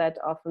not that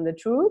often the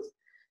truth,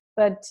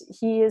 but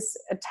he is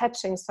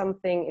attaching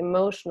something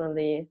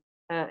emotionally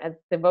at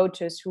the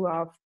voters who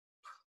are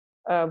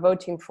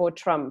voting for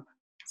Trump.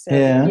 So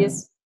he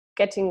is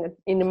getting an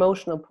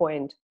emotional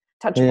point,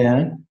 touch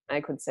point,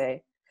 I could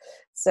say.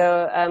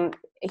 So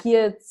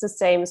here it's the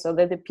same, so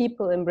that the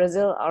people in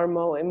Brazil are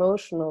more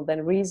emotional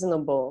than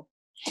reasonable.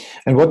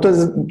 And what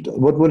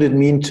would it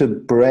mean to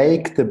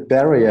break the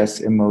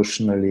barriers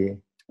emotionally?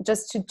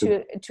 Just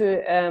to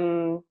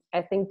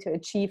I think to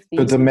achieve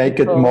these. To make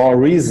it more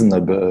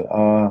reasonable.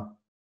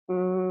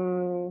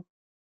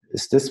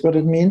 Is this what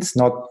it means?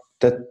 Not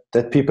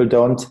that people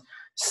don't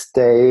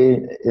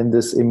stay in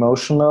this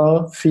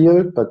emotional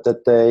field, but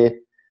that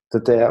they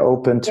are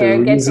open to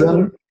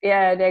reason.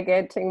 They're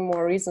getting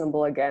more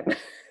reasonable again.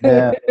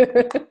 Yeah.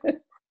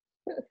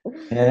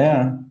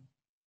 Yeah.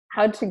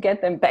 How to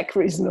get them back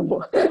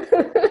reasonable? I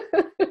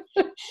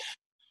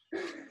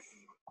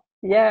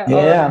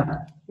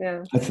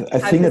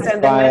think it's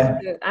by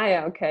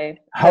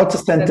how to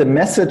send the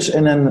message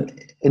in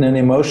an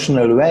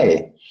emotional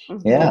way.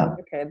 Yeah.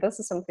 Okay, this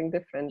is something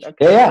different.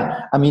 Okay.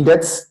 Yeah. I mean,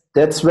 that's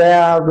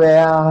where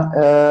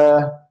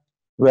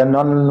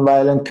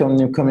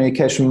nonviolent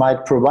communication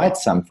might provide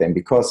something,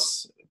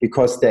 because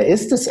there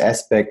is this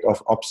aspect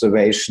of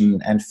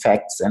observation and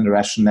facts and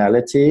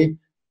rationality,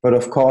 but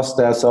of course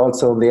there's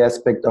also the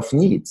aspect of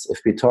needs.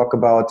 If we talk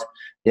about,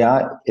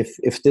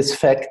 if this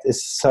fact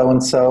is so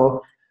and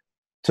so,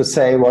 to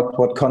say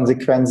what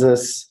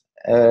consequences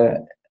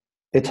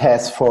it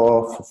has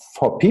for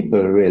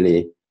people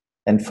really,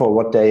 and for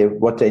what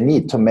they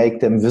need, to make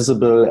them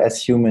visible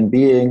as human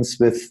beings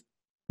with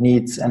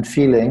needs and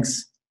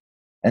feelings,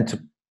 and to,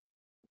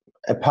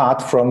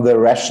 apart from the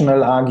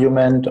rational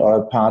argument, or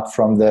apart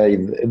from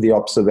the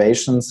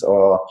observations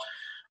or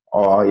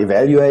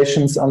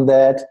evaluations on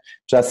that,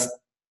 just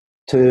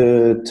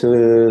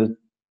to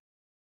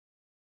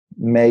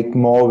make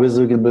more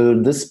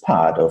visible this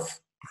part of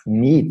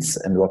needs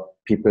and what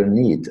people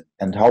need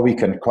and how we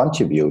can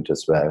contribute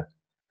as well.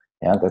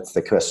 Yeah, that's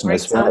the question. For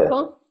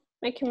example,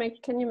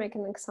 can you make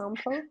an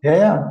example?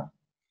 Yeah.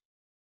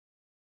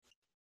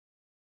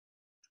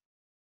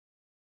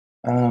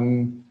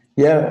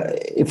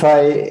 If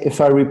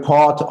I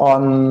report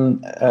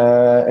on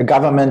a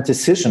government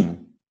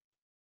decision,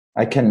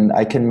 I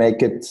can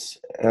make it.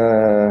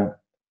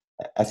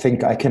 I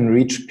think I can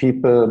reach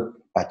people.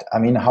 But I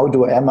mean, how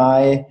am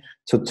I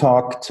to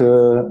talk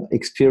to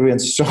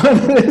experienced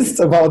journalists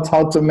about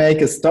how to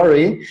make a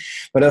story?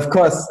 But of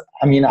course,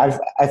 I mean,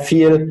 I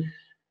feel.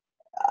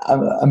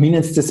 I mean,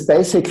 it's this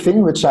basic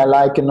thing which I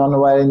like in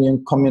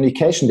nonviolent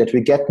communication, that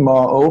we get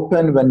more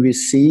open when we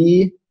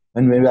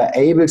are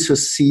able to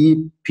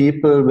see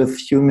people with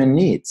human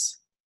needs.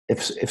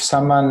 If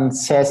someone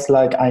says,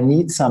 like, I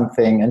need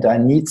something and I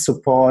need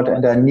support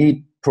and I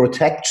need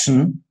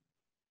protection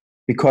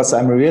because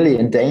I'm really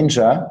in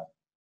danger,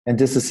 and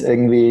this is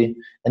angry,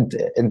 and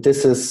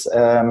this is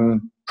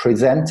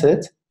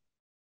presented,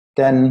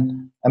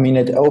 then, I mean,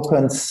 it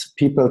opens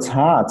people's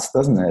hearts,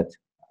 doesn't it?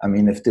 I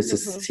mean, if this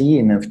is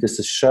seen, if this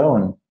is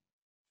shown.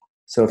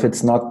 So if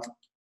it's not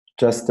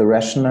just a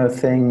rational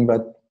thing,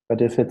 but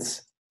if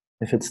it's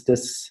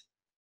this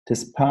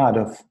part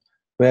of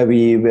where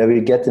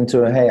we get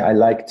into, hey, I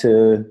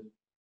can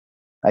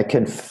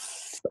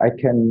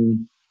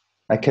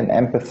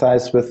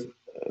empathize with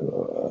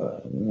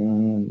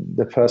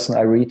the person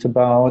I read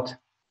about,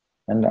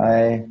 and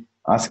I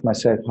ask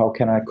myself, how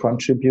can I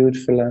contribute,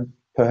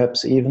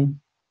 perhaps even?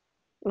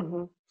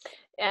 Mm-hmm.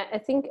 I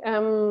think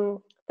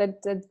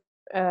that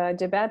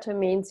Debatte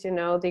means,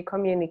 the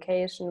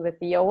communication with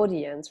the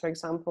audience. For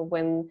example,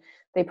 when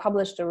they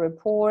published a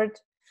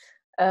report,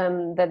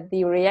 that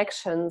the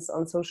reactions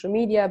on social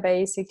media,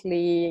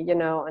 basically,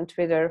 on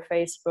Twitter,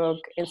 Facebook,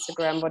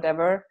 Instagram,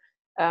 whatever,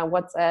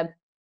 WhatsApp,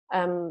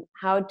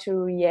 how to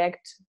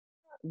react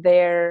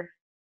there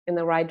in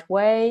the right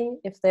way,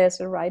 if there's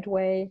a right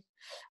way,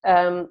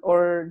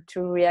 or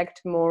to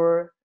react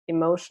more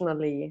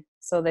emotionally,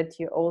 so that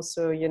you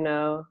also,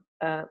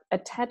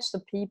 attach the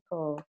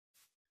people,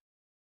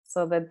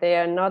 so that they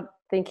are not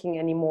thinking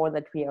anymore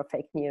that we are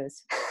fake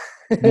news.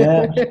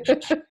 Yeah.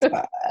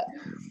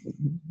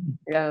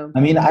 Yeah. I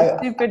mean,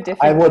 super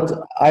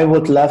difficult. I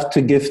would love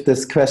to give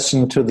this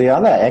question to the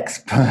other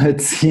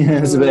experts here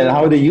as well.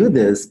 How do you do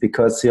this?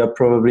 Because you're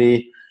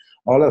probably,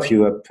 all of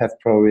you have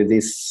probably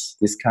these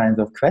kind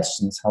of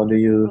questions. How do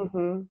you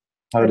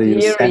how do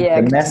you send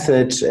react? the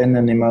message in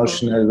an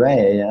emotional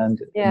way, and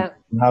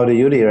how do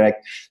you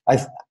react? I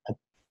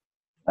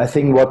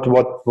think what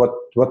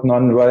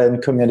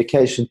nonviolent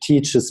communication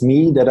teaches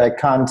me, that I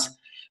can't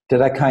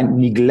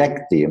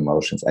neglect the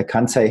emotions. I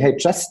can't say, hey,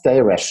 just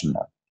stay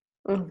rational.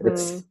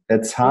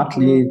 That's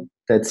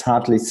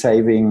hardly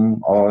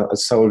saving or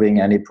solving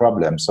any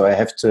problem. So I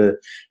have to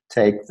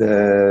take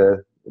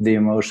the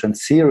emotion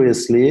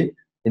seriously,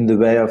 in the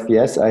way of,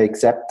 yes, I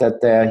accept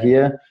that they're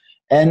here,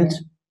 and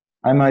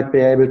I might be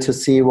able to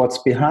see what's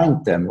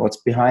behind them, what's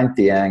behind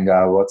the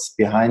anger, what's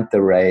behind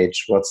the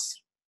rage,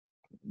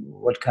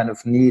 what kind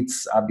of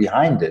needs are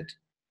behind it.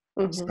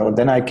 So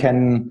then I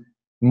can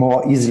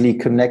more easily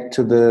connect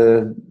to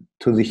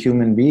the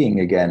human being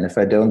again, if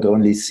I don't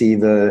only see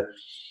the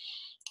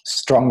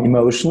strong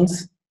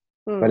emotions,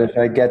 but if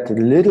I get a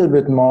little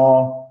bit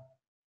more,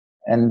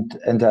 and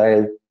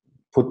I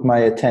put my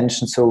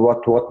attention, so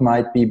what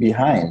might be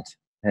behind,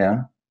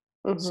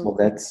 so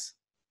that's,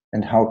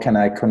 and how can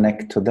I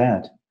connect to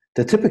that?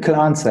 The typical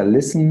answer: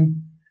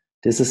 listen,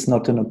 this is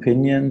not an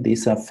opinion,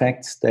 these are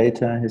facts,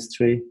 data,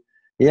 history.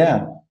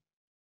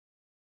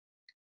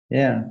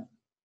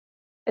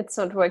 It's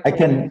not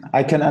working.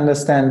 I can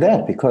understand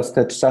that, because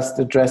that's just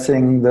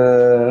addressing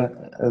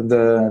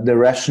the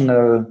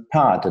rational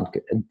part, and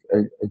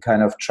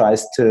kind of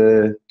tries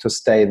to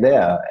stay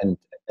there, and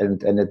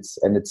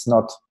it's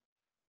not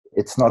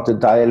a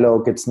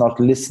dialogue. It's not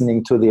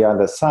listening to the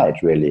other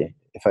side, really.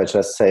 If I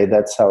just say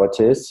that's how it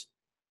is,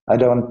 I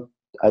don't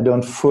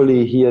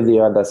fully hear the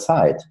other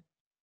side,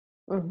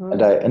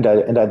 and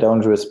I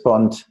don't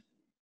respond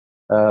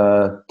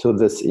to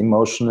this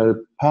emotional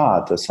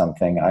part or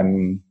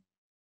something.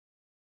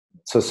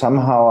 So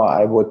somehow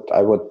I would,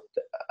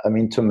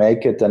 to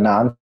make it an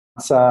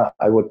answer,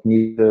 I would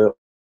need to,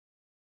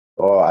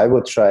 or I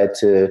would try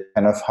to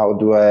kind of, how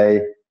do I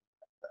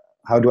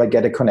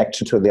get a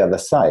connection to the other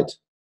side?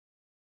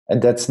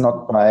 And that's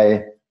not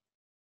by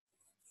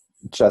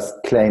just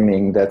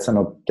claiming that's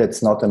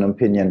not an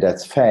opinion,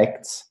 that's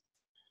facts.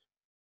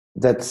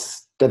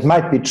 That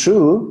might be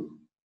true,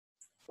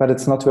 but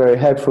it's not very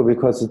helpful,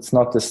 because it's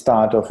not the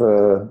start of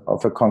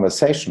a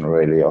conversation,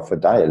 really, of a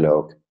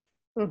dialogue.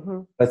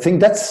 I think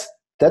that's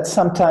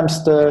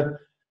sometimes the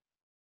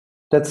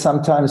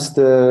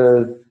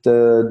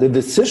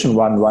decision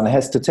one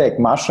has to take.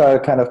 Marshall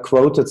kind of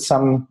quoted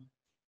some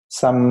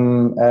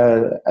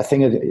I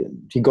think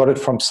he got it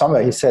from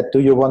somewhere. He said, do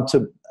you want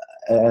to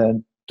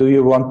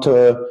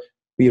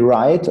be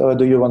right, or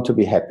do you want to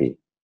be happy?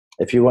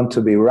 If you want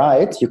to be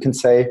right, you can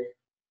say,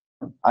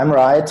 I'm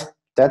right,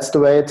 that's the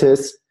way it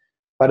is,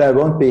 but I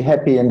won't be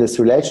happy in this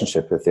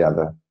relationship with the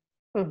other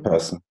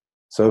person.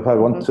 So if I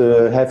want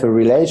to have a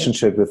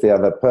relationship with the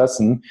other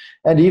person,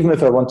 and even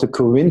if I want to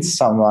convince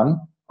someone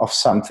of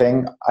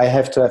something, I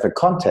have to have a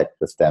contact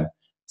with them.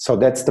 So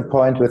that's the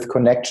point with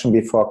connection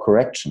before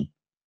correction.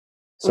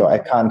 So I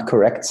can't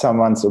correct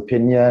someone's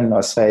opinion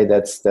or say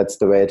that's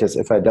the way it is,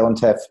 if I don't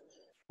have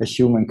a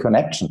human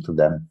connection to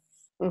them.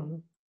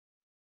 And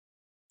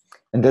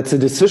that's a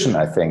decision,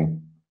 I think.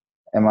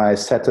 Am I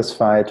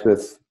satisfied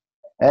with,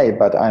 hey,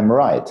 but I'm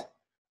right?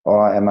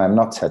 Or am I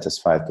not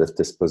satisfied with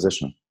this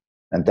position?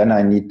 And then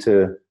I need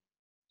to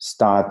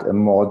start a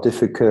more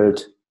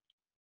difficult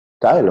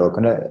dialogue.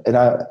 And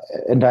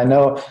I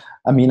know,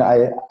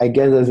 I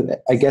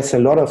guess a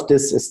lot of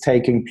this is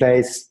taking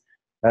place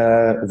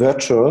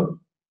virtual,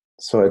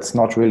 so it's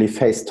not really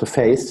face to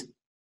face,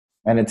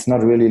 and it's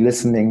not really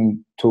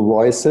listening to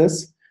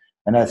voices.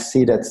 And I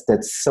see that's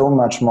so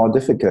much more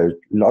difficult. A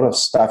lot of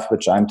stuff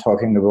which I'm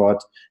talking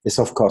about is,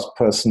 of course,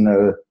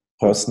 personal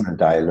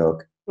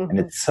dialogue. And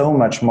it's so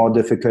much more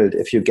difficult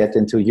if you get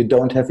into, you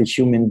don't have a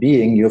human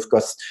being, you've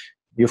got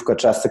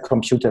just a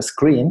computer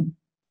screen,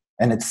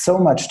 and it's so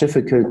much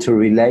difficult to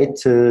relate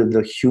to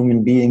the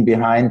human being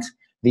behind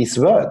these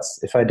words.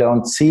 If I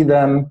don't see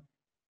them,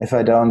 if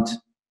I don't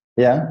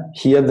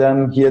hear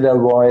them, hear their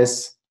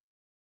voice.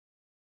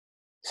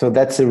 So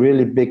that's a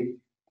really big,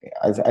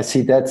 I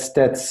see that's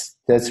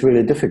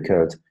really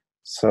difficult.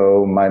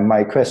 So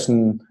my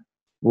question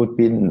would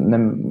be,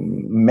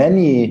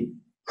 many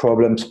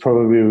problems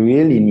probably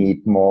really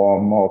need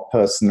more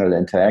personal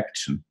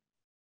interaction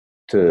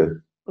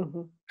to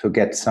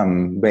get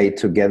some way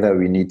together.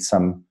 We need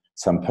some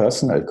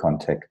personal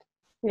contact.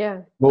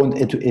 Yeah. Won't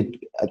it?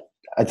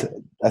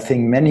 I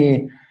think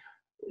many.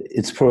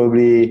 It's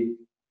probably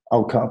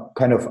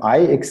kind of. I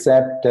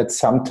accept that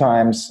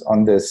sometimes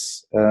on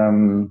this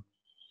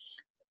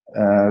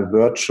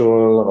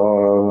virtual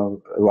or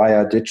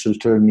via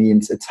digital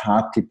means, it's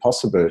hardly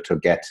possible to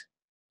get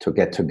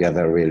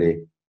together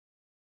really.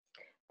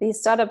 These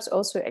startups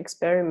also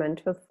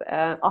experiment with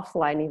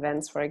offline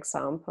events, for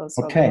example.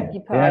 So Okay.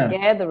 people are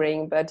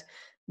gathering, but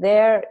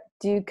there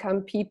do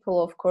come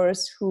people, of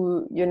course,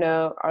 who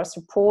are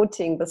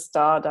supporting the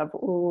startup,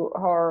 who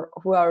are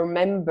a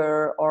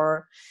member,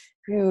 or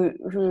who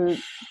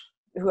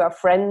are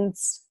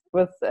friends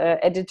with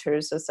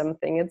editors or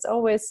something. It's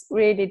always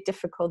really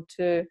difficult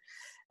to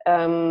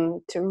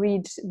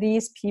read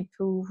these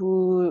people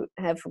who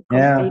have a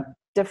complete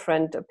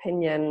different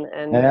opinion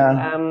and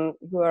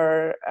who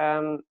are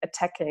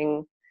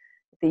attacking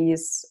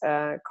these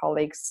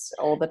colleagues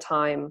all the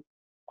time.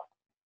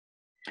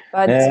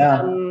 But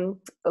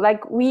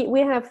like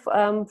we have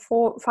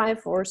 4,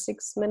 5 or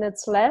 6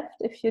 minutes left.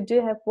 If you do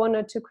have 1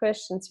 or 2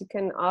 questions, you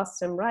can ask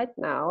them right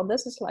now.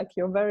 This is like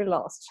your very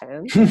last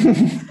chance.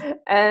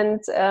 And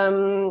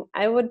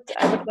I would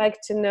like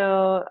to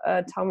know,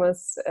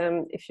 Thomas,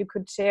 if you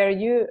could share.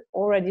 You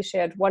already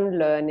shared one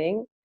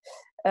learning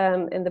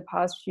in the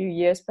past few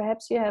years.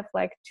 Perhaps you have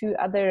like 2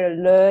 other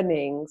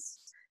learnings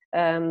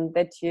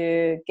that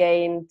you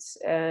gained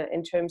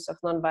in terms of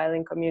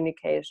nonviolent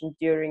communication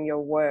during your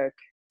work.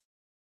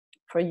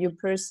 For you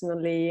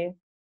personally,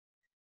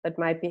 that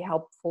might be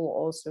helpful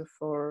also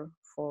for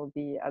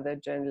the other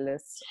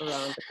journalists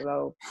around the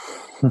globe.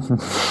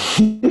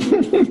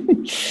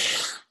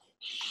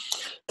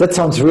 That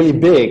sounds really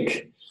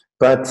big,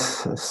 but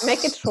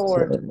make it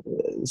short.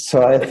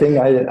 So I think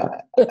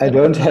I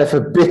don't have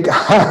a big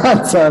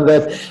answer on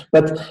that,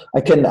 but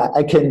I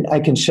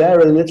can share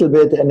a little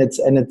bit, and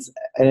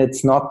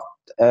it's not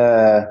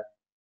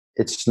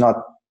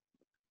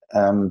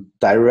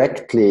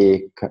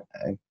directly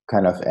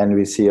kind of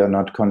NVC or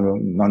not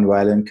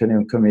nonviolent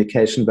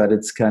communication, but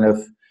it's kind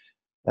of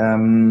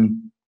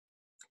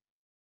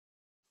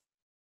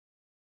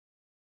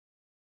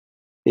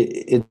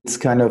it's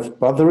kind of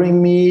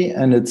bothering me,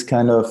 and it's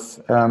kind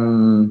of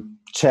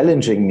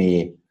challenging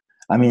me.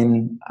 I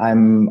mean,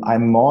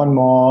 I'm more and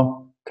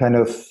more kind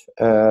of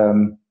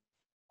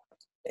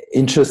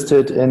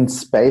interested in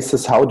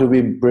spaces. How do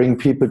we bring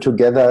people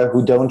together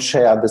who don't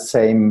share the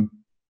same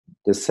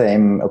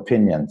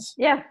opinions?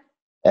 Yeah.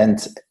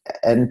 And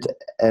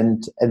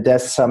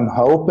there's some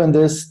hope in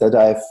this,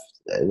 that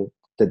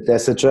that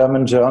there's a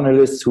German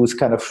journalist who's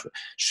kind of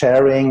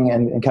sharing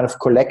and kind of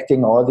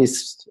collecting all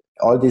these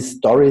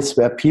stories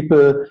where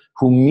people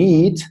who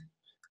meet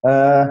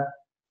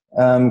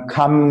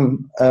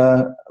come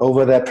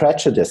over their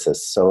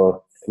prejudices.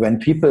 So when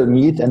people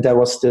meet, and there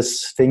was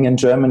this thing in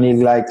Germany,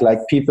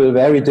 like people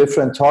very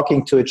different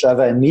talking to each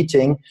other and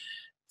meeting,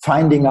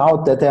 finding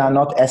out that they are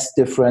not as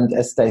different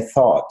as they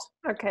thought.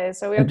 Okay,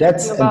 so we're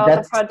talking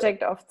about the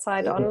project of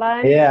Zeit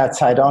Online. Yeah,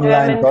 Zeit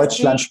Online,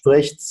 Deutschland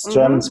spricht,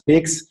 German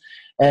speaks,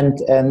 and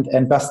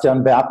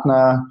Bastian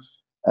Bertner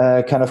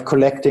kind of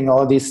collecting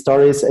all these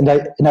stories. And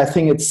I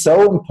think it's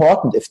so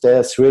important, if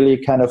there's really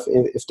kind of,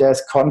 if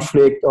there's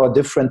conflict or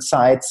different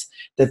sides,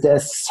 that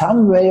there's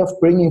some way of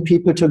bringing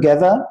people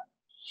together.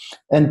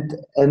 And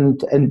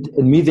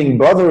meeting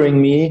bothering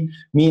me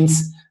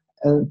means,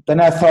 then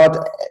I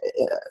thought,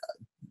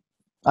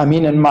 I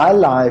mean, in my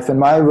life, in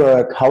my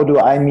work, how do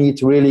I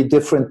meet really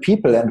different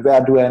people, and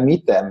where do I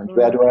meet them? And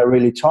where do I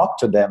really talk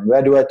to them?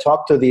 Where do I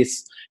talk to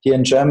these? Here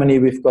in Germany,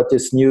 we've got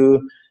this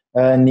new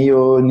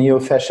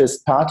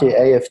neo-fascist party,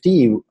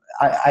 AfD.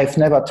 I've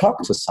never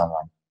talked to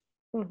someone.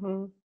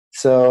 Mm-hmm.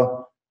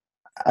 So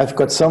I've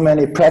got so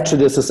many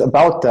prejudices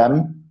about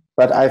them,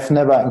 but I've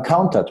never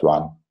encountered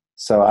one.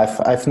 So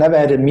I've never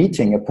had a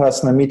meeting, a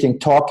personal meeting,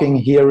 talking,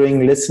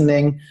 hearing,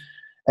 listening.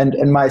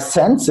 And my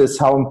sense is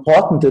how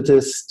important it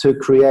is to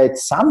create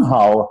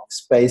somehow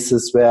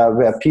spaces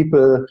where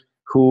people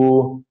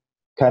who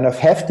kind of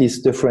have these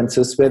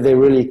differences, where they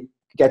really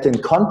get in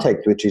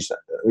contact with each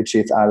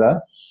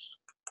other.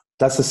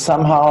 This is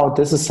somehow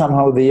that's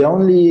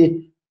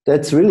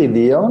really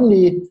the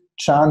only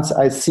chance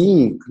I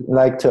see,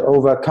 like, to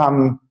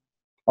overcome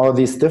all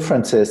these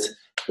differences.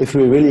 If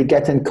we really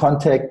get in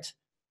contact,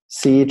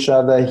 see each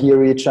other,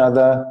 hear each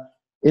other,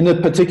 in a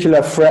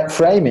particular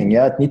framing,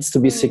 it needs to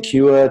be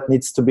secure. It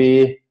needs to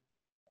be,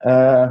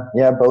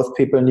 both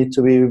people need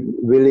to be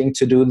willing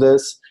to do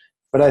this.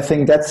 But I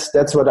think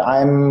that's what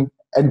and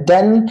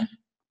then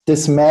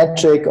this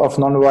magic of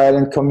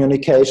nonviolent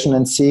communication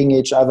and seeing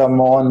each other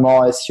more and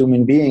more as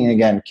human being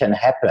again can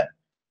happen.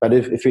 But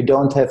if we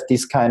don't have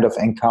these kind of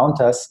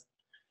encounters,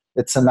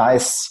 it's a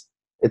nice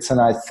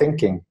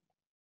thinking.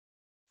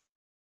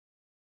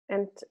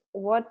 And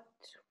what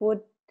would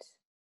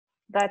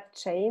that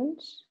change?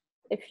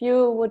 If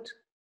you would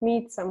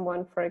meet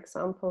someone, for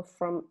example,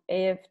 from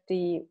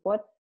AfD,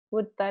 what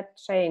would that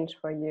change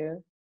for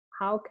you?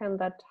 How can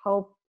that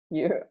help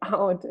you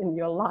out in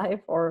your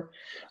life, or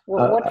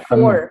what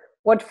for?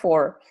 What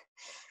for?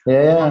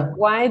 Yeah.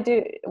 Why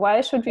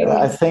should we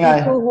I meet think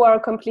people who are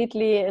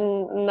completely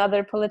in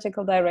another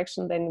political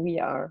direction than we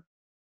are?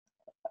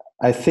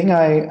 I think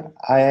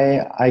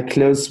I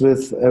close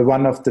with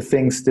one of the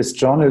things this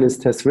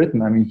journalist has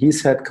written. I mean,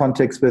 he's had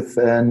contacts with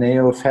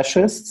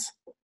neo-fascists,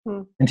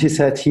 and he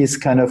said he's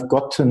kind of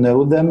got to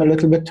know them a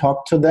little bit,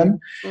 talked to them,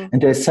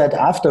 and they said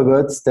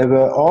afterwards they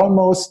were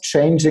almost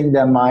changing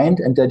their mind,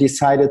 and they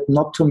decided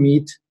not to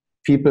meet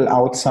people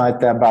outside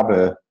their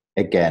bubble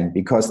again,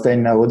 because they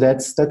know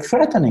that's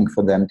threatening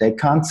for them. They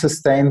can't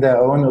sustain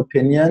their own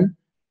opinion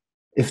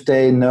if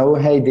they know,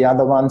 hey, the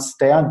other ones,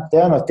 they are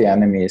not the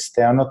enemies,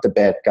 they are not the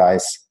bad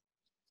guys.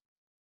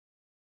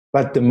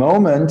 But the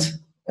moment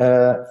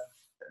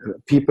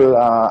people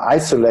are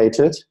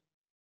isolated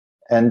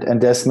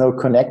and there's no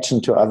connection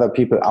to other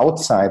people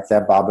outside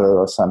their bubble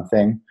or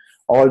something,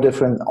 all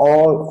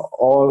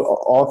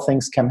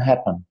things can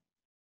happen.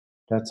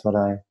 That's what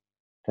I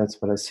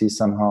see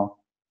somehow.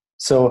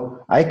 So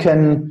I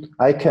can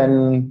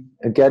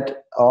get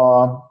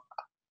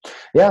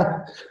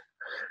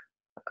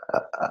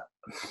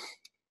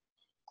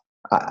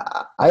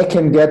I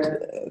can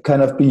get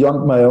kind of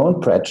beyond my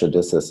own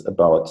prejudices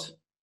about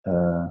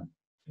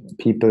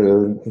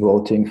people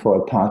voting for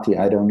a party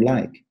I don't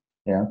like.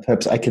 Yeah,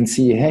 perhaps I can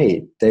see,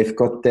 hey, they've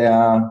got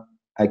their.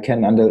 I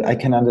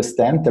can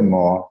understand them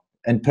more,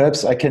 and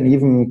perhaps I can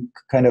even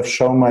kind of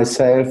show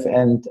myself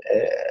and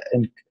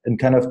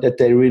kind of that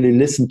they really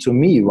listen to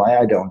me why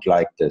I don't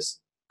like this.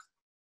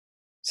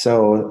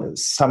 So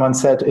someone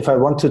said, if I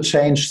want to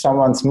change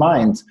someone's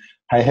mind,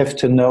 I have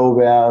to know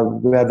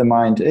where the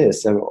mind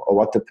is or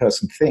what the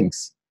person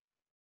thinks.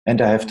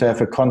 And I have to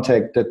have a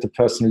contact that the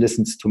person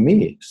listens to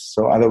me.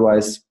 So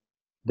otherwise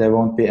there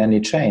won't be any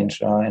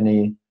change or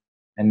any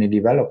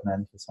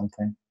development or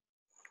something.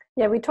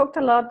 Yeah, we talked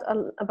a lot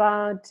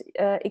about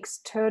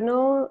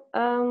external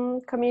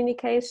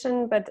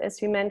communication, but as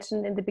we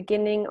mentioned in the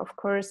beginning, of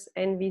course,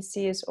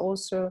 NVC is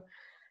also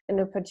an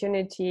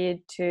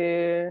opportunity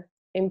to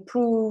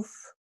improve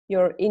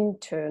your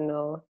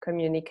internal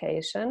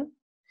communication.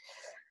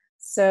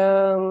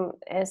 So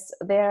as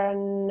there are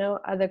no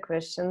other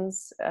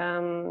questions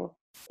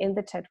in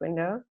the chat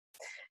window,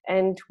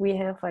 and we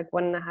have like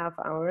 1.5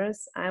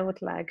 hours, I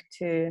would like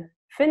to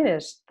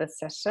finish the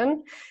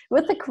session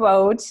with a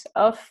quote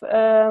of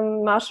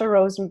Marshall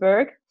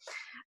Rosenberg.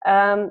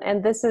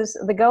 And this is: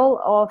 the goal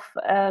of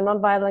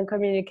nonviolent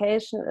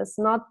communication is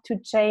not to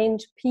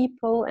change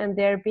people and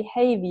their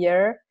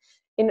behavior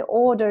in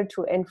order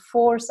to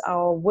enforce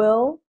our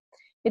will.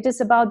 It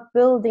is about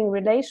building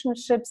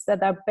relationships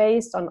that are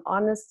based on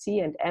honesty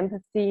and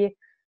empathy,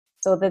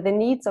 so that the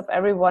needs of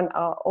everyone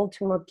are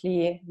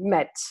ultimately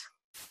met.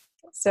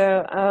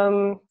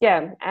 So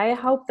yeah, I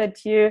hope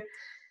that you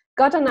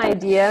got an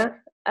idea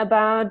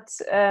about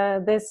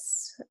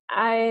this,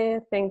 I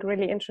think,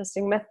 really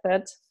interesting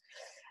method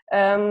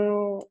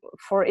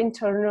for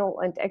internal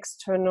and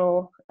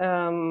external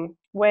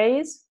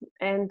ways.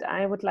 And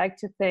I would like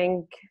to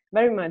thank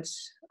very much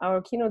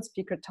our keynote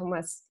speaker,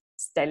 Thomas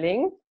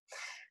Stelling,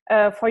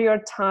 for your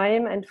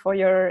time and for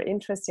your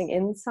interesting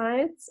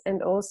insights.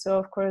 And also,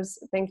 of course,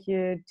 thank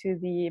you to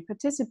the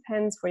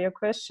participants for your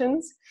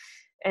questions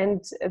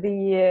and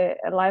the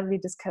lively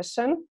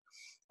discussion.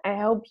 I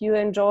hope you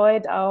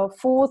enjoyed our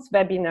 4th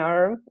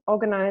webinar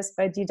organized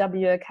by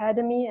DW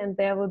Akademie, and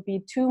there will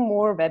be 2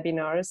 more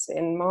webinars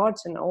in March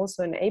and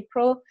also in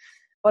April,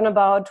 one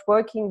about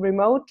working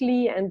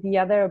remotely and the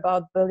other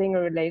about building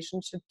a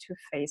relationship to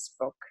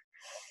Facebook.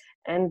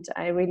 And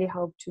I really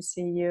hope to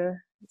see you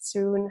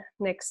soon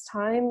next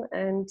time,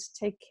 and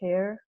take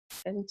care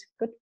and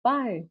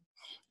goodbye.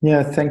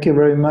 Yeah, thank you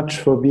very much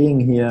for being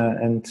here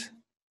and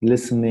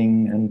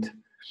listening and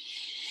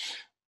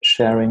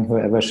sharing,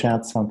 whoever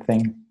shared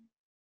something.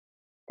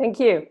 Thank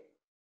you.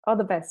 All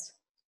the best.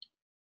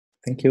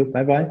 Thank you.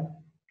 Bye-bye.